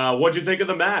 What'd you think of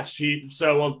the match?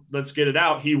 Let's get it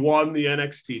out. He won the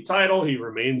NXT title. He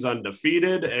remains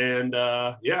undefeated. And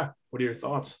what are your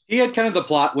thoughts? He had kind of the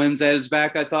plot wins at his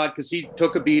back, I thought, because he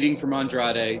took a beating from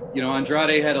Andrade.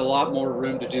 Andrade had a lot more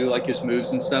room to do his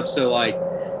moves and stuff. So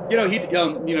he did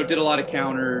a lot of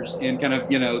counters and kind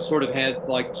of, sort of had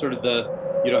sort of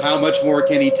the, how much more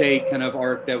can he take kind of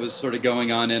arc that was sort of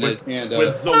going on in it. And with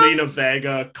Zelina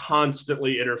Vega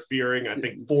constantly interfering, I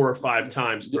think 4 or 5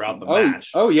 times throughout the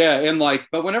match. Oh yeah. And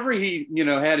but whenever he,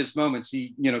 had his moments,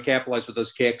 he, capitalized with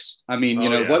those kicks.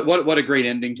 What a great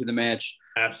ending to the match.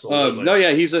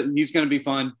 Absolutely. He's going to be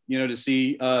fun, to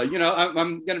see, I'm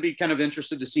going to be kind of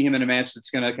interested to see him in a match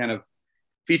that's going to kind of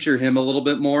feature him a little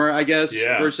bit more, I guess,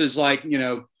 versus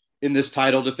in this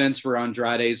title defense where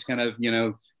Andrade's kind of,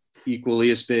 equally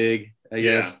as big, I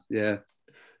guess. Yeah.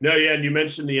 No, yeah. And you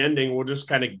mentioned the ending. We'll just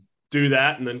kind of do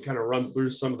that and then kind of run through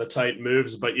some of the tight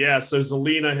moves. But yeah, so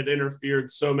Zelina had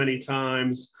interfered so many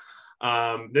times.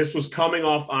 This was coming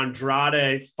off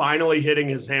Andrade finally hitting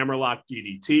his hammerlock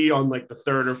DDT on the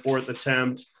 3rd or 4th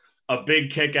attempt. A big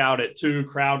kick out at 2,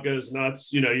 crowd goes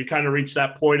nuts. You kind of reach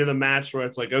that point of the match where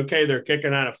it's okay, they're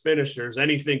kicking out of finishers.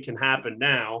 Anything can happen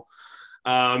now.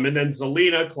 And then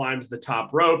Zelina climbs the top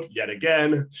rope yet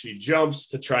again. She jumps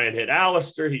to try and hit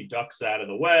Aleister. He ducks out of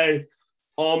the way.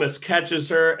 Almas catches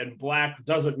her, and Black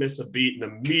doesn't miss a beat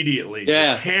and immediately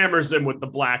just hammers him with the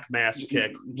Black Mass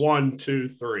kick. 1, 2,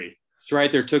 3. It's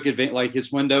right there. Took advantage.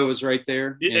 His window was right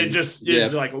there. It just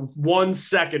is a 1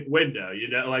 second window,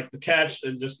 the catch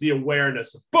and just the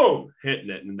awareness of boom,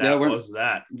 hitting it. And that was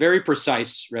that. Very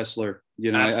precise wrestler. He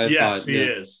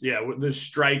is. Yeah, with the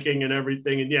striking and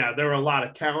everything. And there were a lot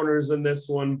of counters in this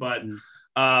one, but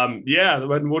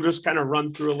we'll just kind of run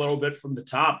through a little bit from the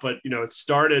top. But it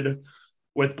started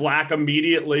with Black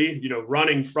immediately,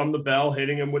 running from the bell,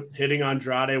 hitting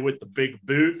Andrade with the big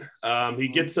boot. He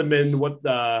gets him in what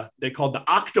they called the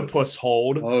octopus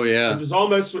hold. Oh yeah, which is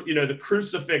almost the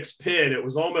crucifix pin. It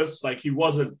was almost like he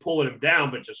wasn't pulling him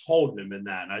down, but just holding him in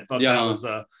that. And I thought that was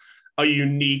a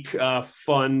unique,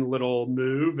 fun little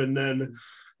move. And then,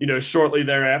 shortly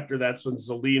thereafter, that's when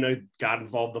Zelina got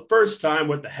involved the first time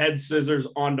with the head scissors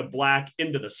onto Black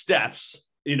into the steps.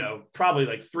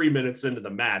 Probably 3 minutes into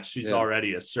the match, she's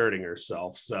already asserting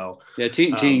herself. So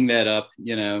teeing that up,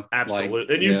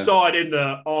 absolutely. And you saw it in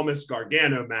the Almas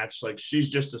Gargano match.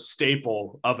 She's just a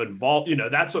staple of involved.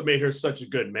 That's what made her such a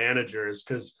good manager, is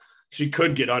because she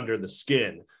could get under the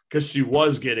skin. because she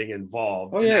was getting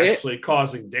involved and actually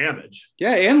causing damage.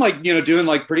 Yeah, and like, doing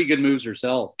like pretty good moves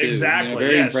herself too. Exactly.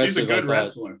 Very impressive. She's a good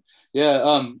wrestler.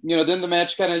 Yeah. Then the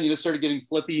match kind of started getting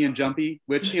flippy and jumpy,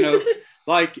 which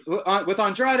like with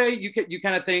Andrade, you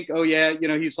kind of think, oh yeah,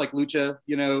 he's like lucha,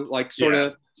 like sort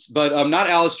of, but not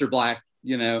Aleister Black.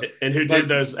 And who did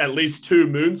those at least 2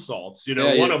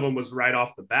 moonsaults, one of them was right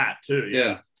off the bat too.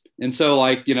 Yeah. And so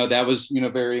like, that was,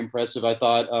 very impressive. I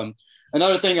thought,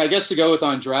 another thing, I guess, to go with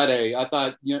Andrade, I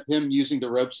thought him using the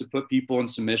ropes to put people in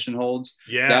submission holds.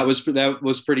 Yeah. That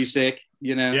was pretty sick,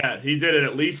 Yeah. He did it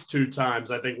at least 2 times.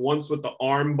 I think once with the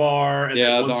arm bar and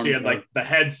then once he had like the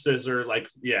head scissor, like,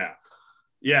 yeah,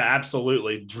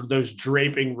 absolutely. Those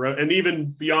draping and even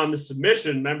beyond the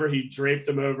submission, remember he draped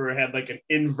him over, had like an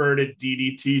inverted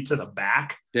DDT to the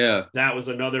back. Yeah. That was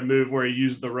another move where he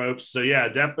used the ropes. So yeah,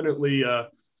 definitely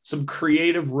some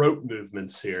creative rope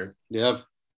movements here. Yeah.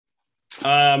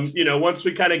 Once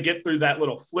we kind of get through that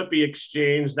little flippy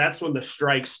exchange, that's when the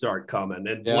strikes start coming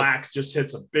and Black just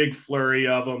hits a big flurry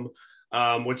of them,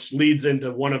 which leads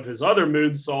into one of his other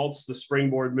moonsaults, the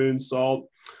springboard moonsault.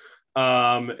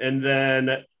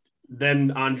 And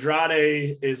then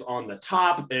Andrade is on the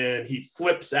top and he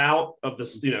flips out of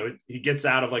this, he gets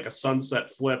out of like a sunset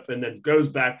flip and then goes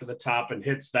back to the top and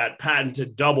hits that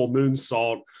patented double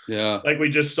moonsault. Yeah. Like we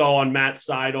just saw on Matt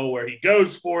Sydal, where he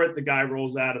goes for it, the guy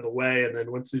rolls out of the way, and then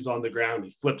once he's on the ground, he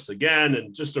flips again.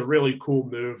 And just a really cool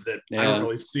move that I don't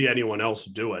really see anyone else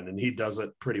doing. And he does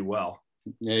it pretty well.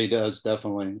 Yeah, he does.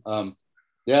 Definitely.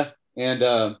 Yeah.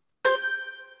 And,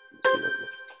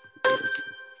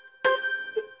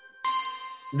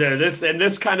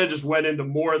 this kind of just went into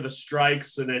more of the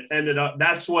strikes, and it ended up.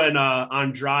 That's when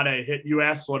Andrade hit. You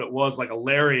asked what it was, like a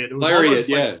lariat. It was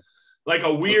lariat, like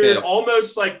a weird,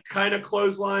 almost like kind of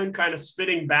clothesline, kind of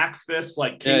spinning back fist,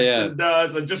 like Kingston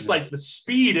does, and just like the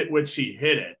speed at which he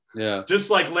hit it. Yeah. Just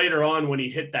like later on when he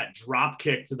hit that drop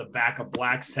kick to the back of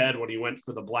Black's head when he went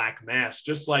for the Black Mass,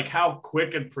 just like how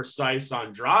quick and precise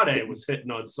Andrade was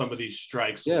hitting on some of these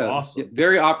strikes was awesome.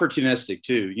 Very opportunistic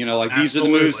too. Like these are the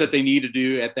moves that they need to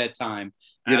do at that time,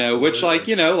 which like,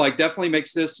 like definitely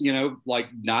makes this, like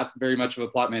not very much of a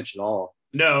plot match at all.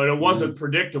 No, and it wasn't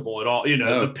predictable at all.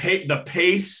 The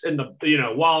pace and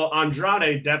while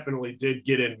Andrade definitely did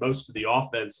get in most of the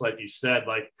offense, like you said,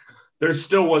 like there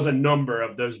still was a number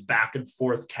of those back and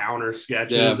forth counter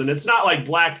sketches. And it's not like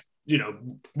Black,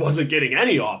 wasn't getting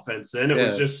any offense in. It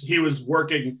was just, he was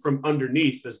working from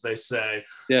underneath, as they say,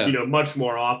 much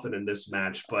more often in this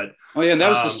match. But and that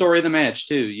was the story of the match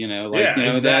too,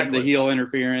 that the heel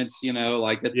interference,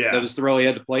 like that was the role he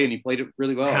had to play, and he played it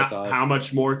really well. I thought. How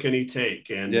much more can he take?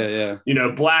 And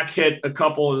Black hit a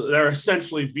couple, they're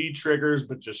essentially V triggers,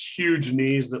 but just huge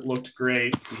knees that looked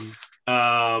great.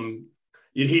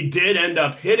 He did end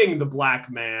up hitting the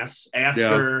Black Mass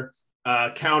after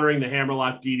countering the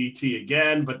hammerlock DDT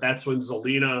again, but that's when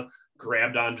Zelina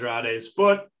grabbed Andrade's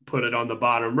foot, put it on the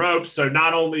bottom rope. So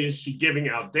not only is she giving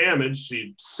out damage,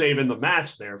 she's saving the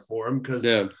match there for him because,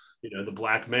 the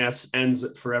Black Mass ends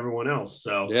it for everyone else.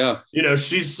 So,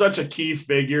 she's such a key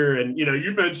figure. And,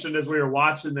 you mentioned as we were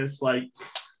watching this, like,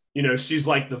 she's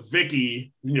like the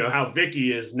Vicky, how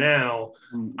Vicky is now.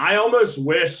 I almost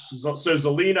wish, so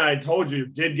Zelina, I told you,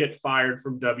 did get fired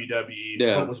from WWE,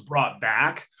 but was brought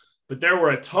back. But there were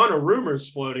a ton of rumors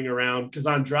floating around because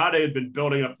Andrade had been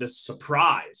building up this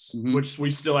surprise, which we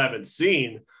still haven't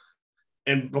seen.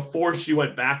 And before she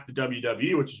went back to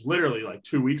WWE, which is literally like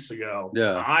 2 weeks ago,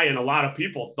 I and a lot of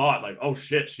people thought like, oh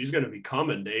shit, she's going to be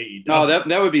coming to AEW. Oh,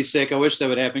 that would be sick. I wish that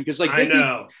would happen because like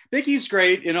Vicky's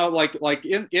great, like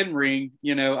in ring,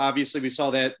 obviously we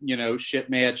saw that shit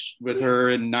match with her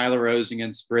and Nyla Rose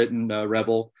against Britt and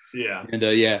Rebel. Yeah,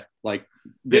 and like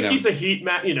Vicky's a heat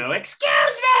match.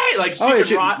 Excuse me, like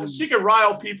she can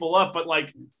rile people up, but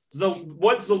like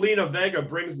what Zelina Vega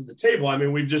brings to the table. I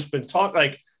mean, we've just been talking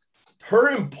like.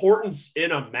 Her importance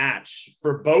in a match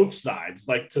for both sides,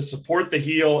 like to support the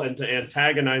heel and to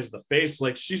antagonize the face,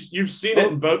 like you've seen it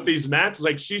in both these matches.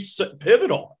 Like she's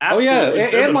pivotal.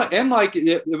 Absolutely pivotal. And like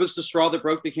it was the straw that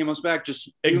broke the camel's back.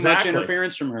 Just too much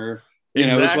interference from her,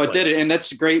 is what did it. And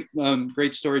that's a great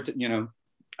story.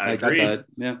 I agree.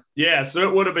 Yeah. So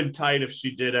it would have been tight if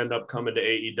she did end up coming to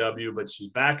AEW, but she's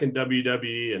back in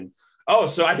WWE and. Oh,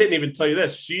 so I didn't even tell you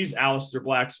this. She's Aleister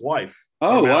Black's wife.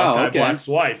 Oh, wow. Okay. Black's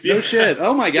wife. No shit.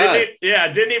 Oh my God.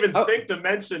 Didn't even think to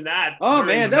mention that. Oh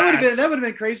man, that would have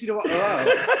been crazy to watch.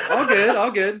 Oh,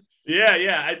 all good.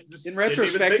 Yeah. I just in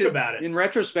retrospect, didn't even think about it. In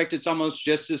retrospect, it's almost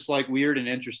just as like weird and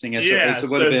interesting as it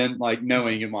would have been like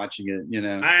knowing and watching it. You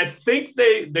know, I think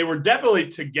they were definitely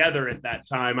together at that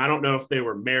time. I don't know if they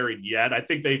were married yet. I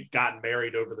think they've gotten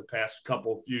married over the past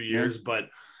few years, but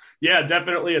yeah,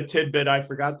 definitely a tidbit I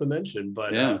forgot to mention.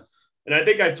 But and I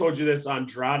think I told you this.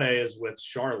 Andrade is with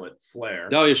Charlotte Flair.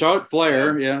 Oh yeah, Charlotte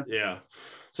Flair. Yeah.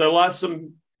 So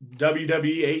some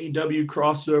WWE AEW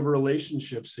crossover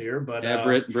relationships here, but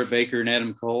Britt Baker and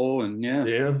Adam Cole, and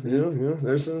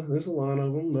there's a lot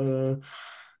of them.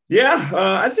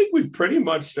 I think we've pretty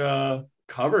much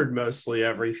covered mostly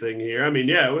everything here. I mean,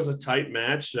 it was a tight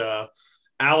match.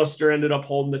 Alistair ended up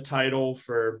holding the title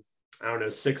for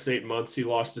 6-8 months. He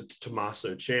lost it to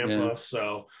Tommaso Ciampa.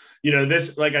 So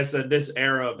this, like I said, this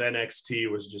era of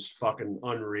NXT was just fucking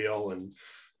unreal. And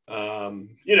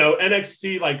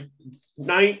NXT like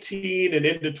 19 and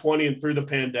into 20 and through the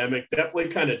pandemic definitely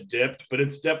kind of dipped, but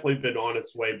it's definitely been on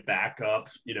its way back up,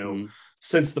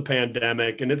 since the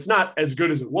pandemic. And it's not as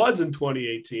good as it was in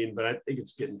 2018, but I think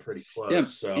it's getting pretty close. Yeah.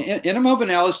 So, and I'm hoping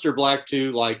Aleister Black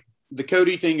too, like the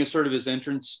Cody thing is sort of his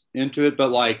entrance into it, but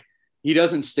like he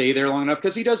doesn't stay there long enough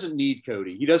because he doesn't need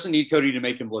Cody. He doesn't need Cody to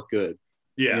make him look good.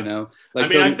 Yeah.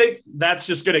 Like Cody, I think that's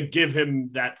just going to give him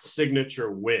that signature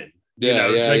win.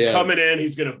 Coming in,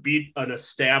 he's going to beat an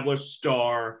established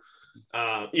star.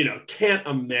 Can't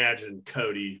imagine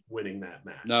Cody winning that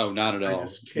match. No, not at all. I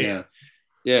just can't.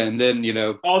 Yeah, and then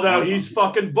although he's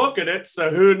fucking booking it, so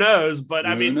who knows? But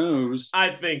who knows? I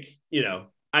think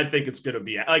it's going to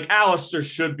be like Alistair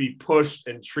should be pushed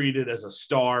and treated as a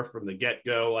star from the get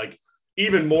go, like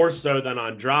even more so than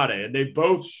Andrade, and they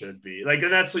both should be like.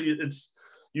 And that's what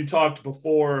you talked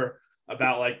before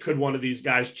about, like, could one of these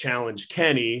guys challenge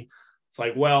Kenny? It's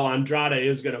like, well, Andrade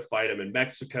is going to fight him in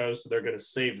Mexico, so they're going to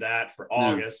save that for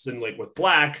August. And like with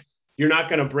Black, you're not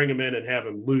going to bring him in and have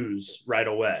him lose right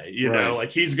away. You know,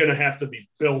 like he's going to have to be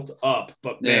built up.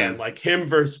 But man, like him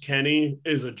versus Kenny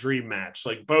is a dream match.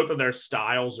 Like both of their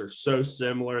styles are so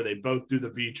similar. They both do the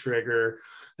V trigger.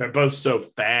 They're both so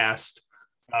fast.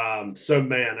 So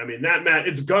man, I mean, that match,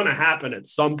 it's going to happen at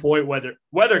some point,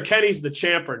 whether Kenny's the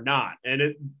champ or not. And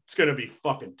it's going to be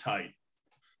fucking tight.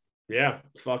 Yeah,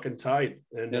 fucking tight.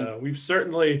 And we've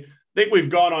certainly think we've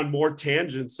gone on more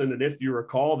tangents than If You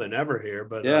Recall than ever here.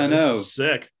 But I know. This is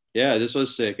sick. Yeah, this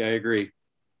was sick. I agree.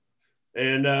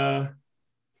 And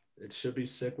it should be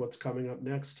sick what's coming up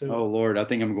next too. Oh Lord, I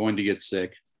think I'm going to get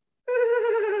sick.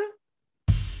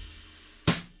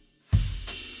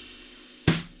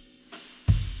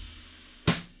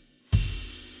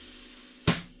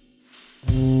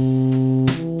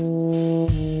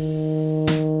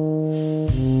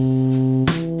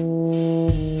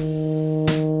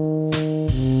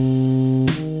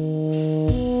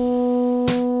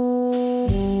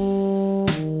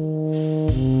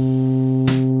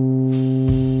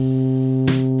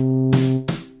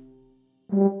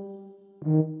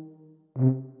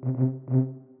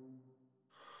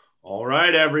 All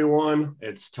right, everyone.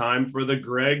 It's time for the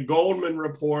Greg Goldman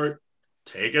Report.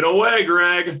 Take it away,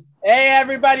 Greg. Hey,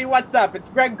 everybody. What's up? It's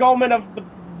Greg Goldman of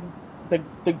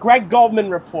the Greg Goldman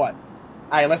Report.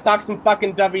 All right, let's talk some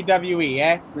fucking WWE,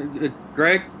 eh?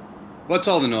 Greg, what's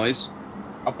all the noise?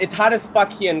 It's hot as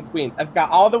fuck here in Queens. I've got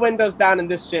all the windows down in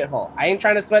this shithole. I ain't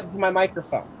trying to sweat into my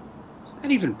microphone. Is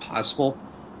that even possible?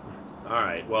 All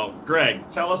right. Well, Greg,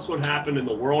 tell us what happened in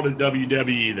the world of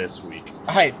WWE this week.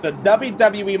 All right. So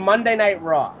WWE Monday Night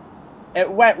Raw.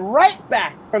 It went right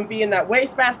back from being that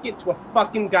wastebasket to a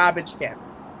fucking garbage can.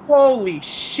 Holy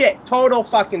shit. Total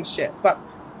fucking shit. But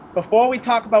before we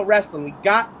talk about wrestling, we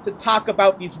got to talk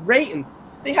about these ratings.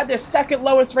 They had their second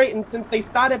lowest rating since they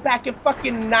started back in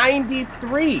fucking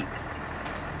 93.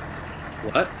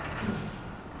 What?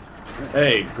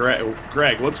 Hey,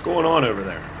 Greg, what's going on over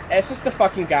there? It's just the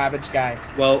fucking garbage guy.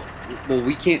 Well,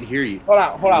 we can't hear you. Hold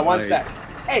on, one sec.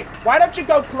 Hey, why don't you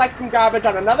go collect some garbage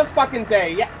on another fucking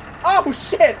day? Yeah. Oh,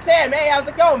 shit, Tim, hey, how's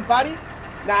it going, buddy?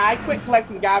 Nah, I quit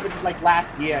collecting garbage like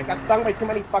last year. I got stung by too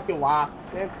many fucking wasps.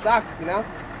 Man, it sucks, you know?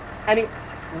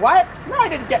 What? No, I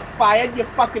didn't get fired, you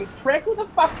fucking prick. Who the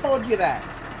fuck told you that?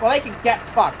 Well, they can get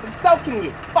fucked, and so can you.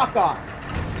 Fuck off.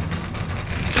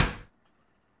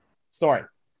 Sorry.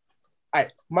 All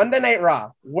right, Monday Night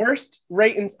Raw. Worst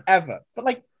ratings ever. But,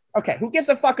 like, okay, who gives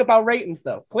a fuck about ratings,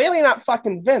 though? Clearly not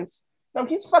fucking Vince. No,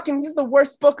 he's the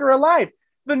worst booker alive.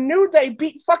 The New Day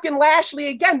beat fucking Lashley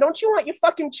again. Don't you want your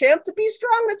fucking champ to be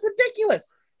strong? That's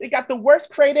ridiculous. They got the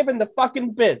worst creative in the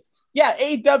fucking biz. Yeah,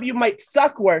 AEW might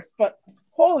suck worse, but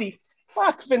holy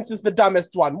fuck, Vince is the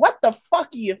dumbest one. What the fuck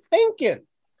are you thinking?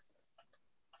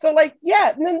 So, like,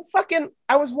 yeah, and then fucking,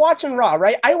 I was watching Raw,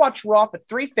 right? I watch Raw for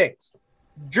three things.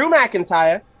 Drew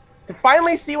McIntyre, to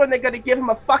finally see when they're going to give him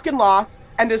a fucking loss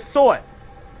and his sword.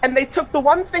 And they took the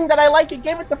one thing that I like and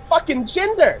gave it to fucking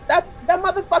Jinder. That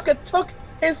motherfucker took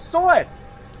his sword.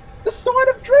 The sword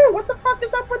of Drew. What the fuck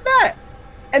is up with that?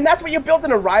 And that's what you're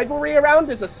building a rivalry around,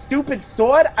 is a stupid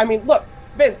sword? I mean, look,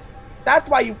 Vince, that's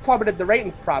why you plummeted the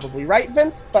ratings probably, right,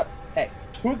 Vince? But hey,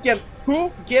 who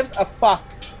gives a fuck?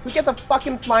 Who gives a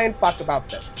fucking flying fuck about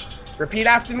this? Repeat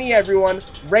after me, everyone.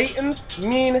 Ratings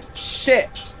mean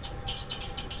shit.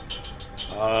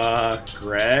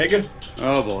 Greg?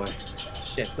 Oh, boy.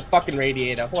 Shit, it's a fucking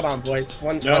radiator. Hold on, boys.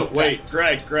 Wait,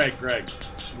 Greg.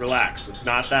 Relax. It's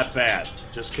not that bad.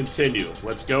 Just continue.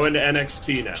 Let's go into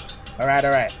NXT now. All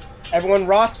right. Everyone,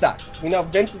 Raw sucks. We know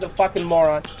Vince is a fucking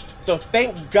moron. So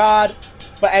thank God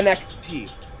for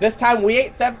NXT. This time we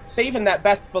ain't saving that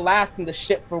best for last and the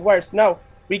shit for worse. No,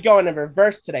 we going in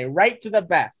reverse today, right to the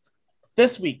best.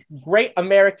 This week, Great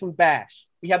American Bash.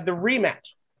 We have the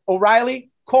rematch. O'Reilly,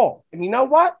 Cole. And you know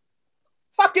what?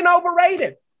 Fucking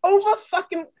overrated.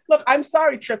 Look, I'm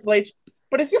sorry, Triple H,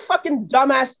 but is your fucking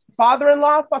dumbass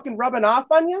father-in-law fucking rubbing off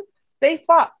on you? They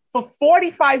fought for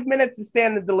 45 minutes to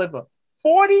stand and deliver.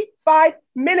 45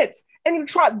 minutes. And you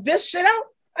trot this shit out?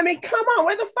 I mean, come on.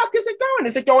 Where the fuck is it going?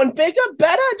 Is it going bigger,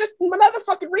 better? Just another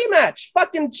fucking rematch.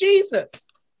 Fucking Jesus.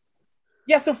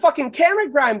 Yeah, so fucking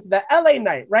Cameron Grimes, the LA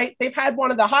Knight, right? They've had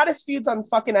one of the hottest feuds on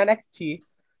fucking NXT.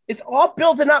 It's all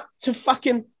building up to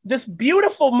fucking this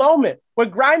beautiful moment where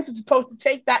Grimes is supposed to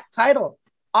take that title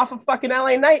off of fucking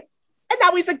LA Knight. And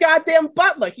now he's a goddamn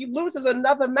butler. He loses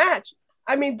another match.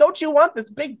 I mean, don't you want this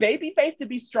big baby face to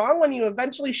be strong when you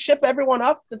eventually ship everyone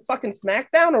up to fucking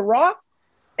SmackDown or Raw?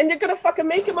 And you're going to fucking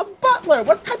make him a butler.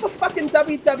 What type of fucking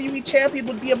WWE champion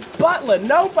would be a butler?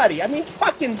 Nobody. I mean,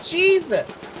 fucking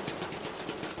Jesus.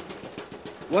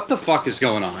 What the fuck is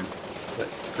going on?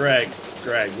 Greg,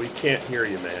 we can't hear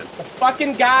you, man. The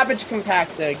fucking garbage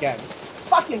compactor again.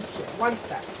 Fucking shit. One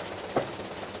sec.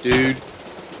 Dude,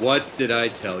 what did I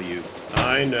tell you?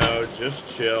 I know.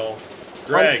 Just chill.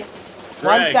 Greg.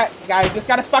 One sec, guys. Just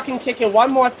gotta fucking kick it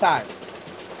one more time.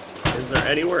 Is there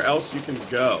anywhere else you can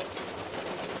go?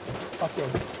 Fucking.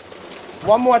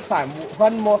 One more time.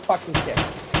 One more fucking kick.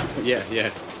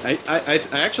 Yeah. I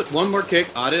actually, one more kick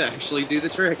ought to actually do the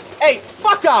trick. Hey,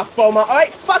 fuck off, Boma,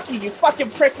 alright? Fuck you fucking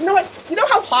prick. You know what? You know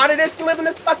how hot it is to live in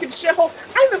this fucking shithole?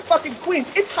 I'm in fucking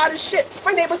Queens. It's hot as shit.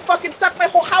 My neighbors fucking suck. My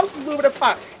whole house is moving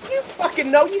apart. You fucking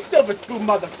know, you silver spoon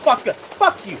motherfucker.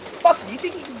 Fuck you. You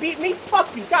think you can beat me?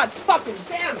 Fuck you. God fucking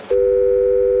damn it.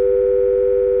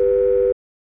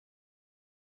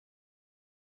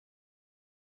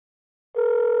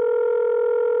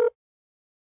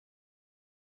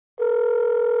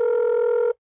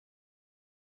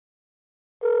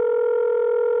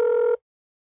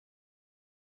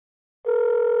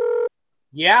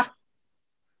 Yeah?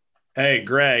 Hey,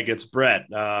 Greg, it's Brett.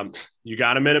 You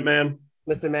got a minute, man?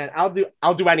 Listen, man, I'll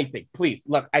do anything. Please.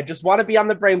 Look, I just want to be on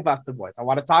the Brainbuster Boys. I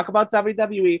want to talk about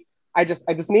WWE. I just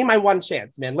need my one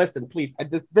chance, man. Listen, please.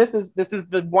 This is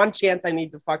the one chance I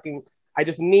need to fucking. I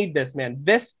just need this, man.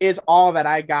 This is all that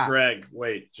I got. Greg,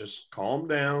 wait, just calm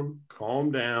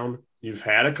down. You've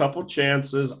had a couple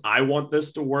chances. I want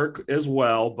this to work as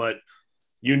well, but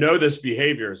you know this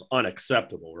behavior is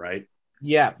unacceptable, right?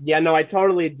 Yeah, no, I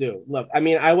totally do. Look, I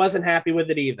mean, I wasn't happy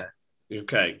with it either.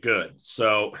 Okay, good.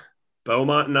 So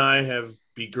Beaumont and I have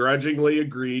begrudgingly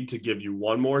agreed to give you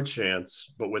one more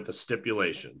chance, but with a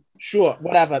stipulation. Sure,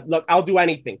 whatever. Look, I'll do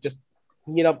anything. Just,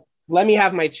 let me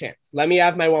have my chance. Let me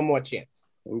have my one more chance.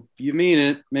 You mean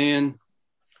it, man.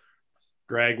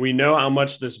 Greg, we know how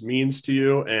much this means to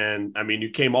you. And I mean,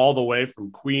 you came all the way from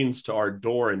Queens to our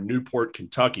door in Newport,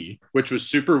 Kentucky. Which was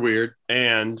super weird.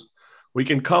 And we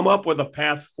can come up with a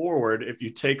path forward if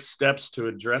you take steps to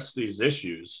address these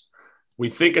issues. We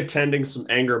think attending some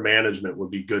anger management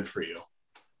would be good for you.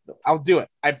 I'll do it.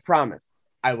 I promise.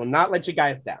 I will not let you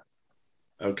guys down.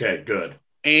 Okay, good.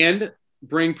 And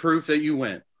bring proof that you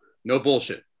went. No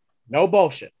bullshit. No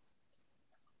bullshit.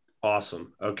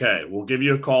 Awesome. Okay, we'll give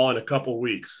you a call in a couple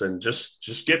weeks and just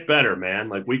get better, man.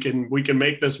 Like we can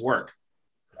make this work.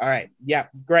 All right. Yeah,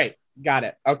 great. Got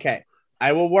it. Okay.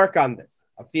 I will work on this.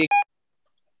 I'll see you.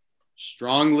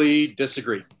 Strongly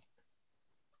disagree.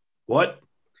 What?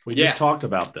 We just talked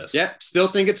about this. Yeah, still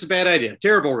think it's a bad idea.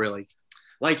 Terrible, really.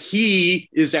 Like, he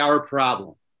is our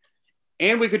problem.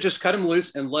 And we could just cut him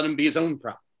loose and let him be his own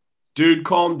problem. Dude,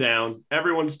 calm down.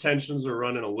 Everyone's tensions are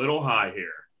running a little high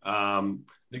here.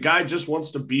 The guy just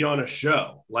wants to be on a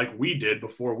show like we did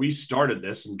before we started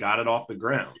this and got it off the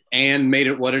ground. And made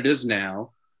it what it is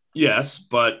now. Yes,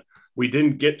 but we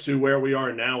didn't get to where we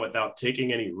are now without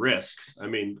taking any risks. I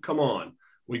mean, come on.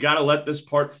 we got to let this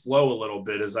part flow a little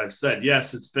bit. As I've said,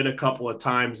 yes, it's been a couple of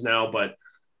times now, but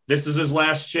this is his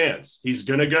last chance. He's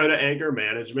going to go to anger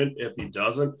management. If he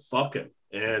doesn't, fuck him.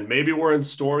 And maybe we're in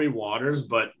stormy waters,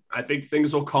 but I think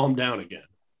things will calm down again.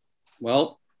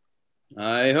 Well,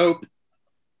 I hope.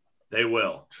 They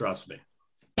will. Trust me.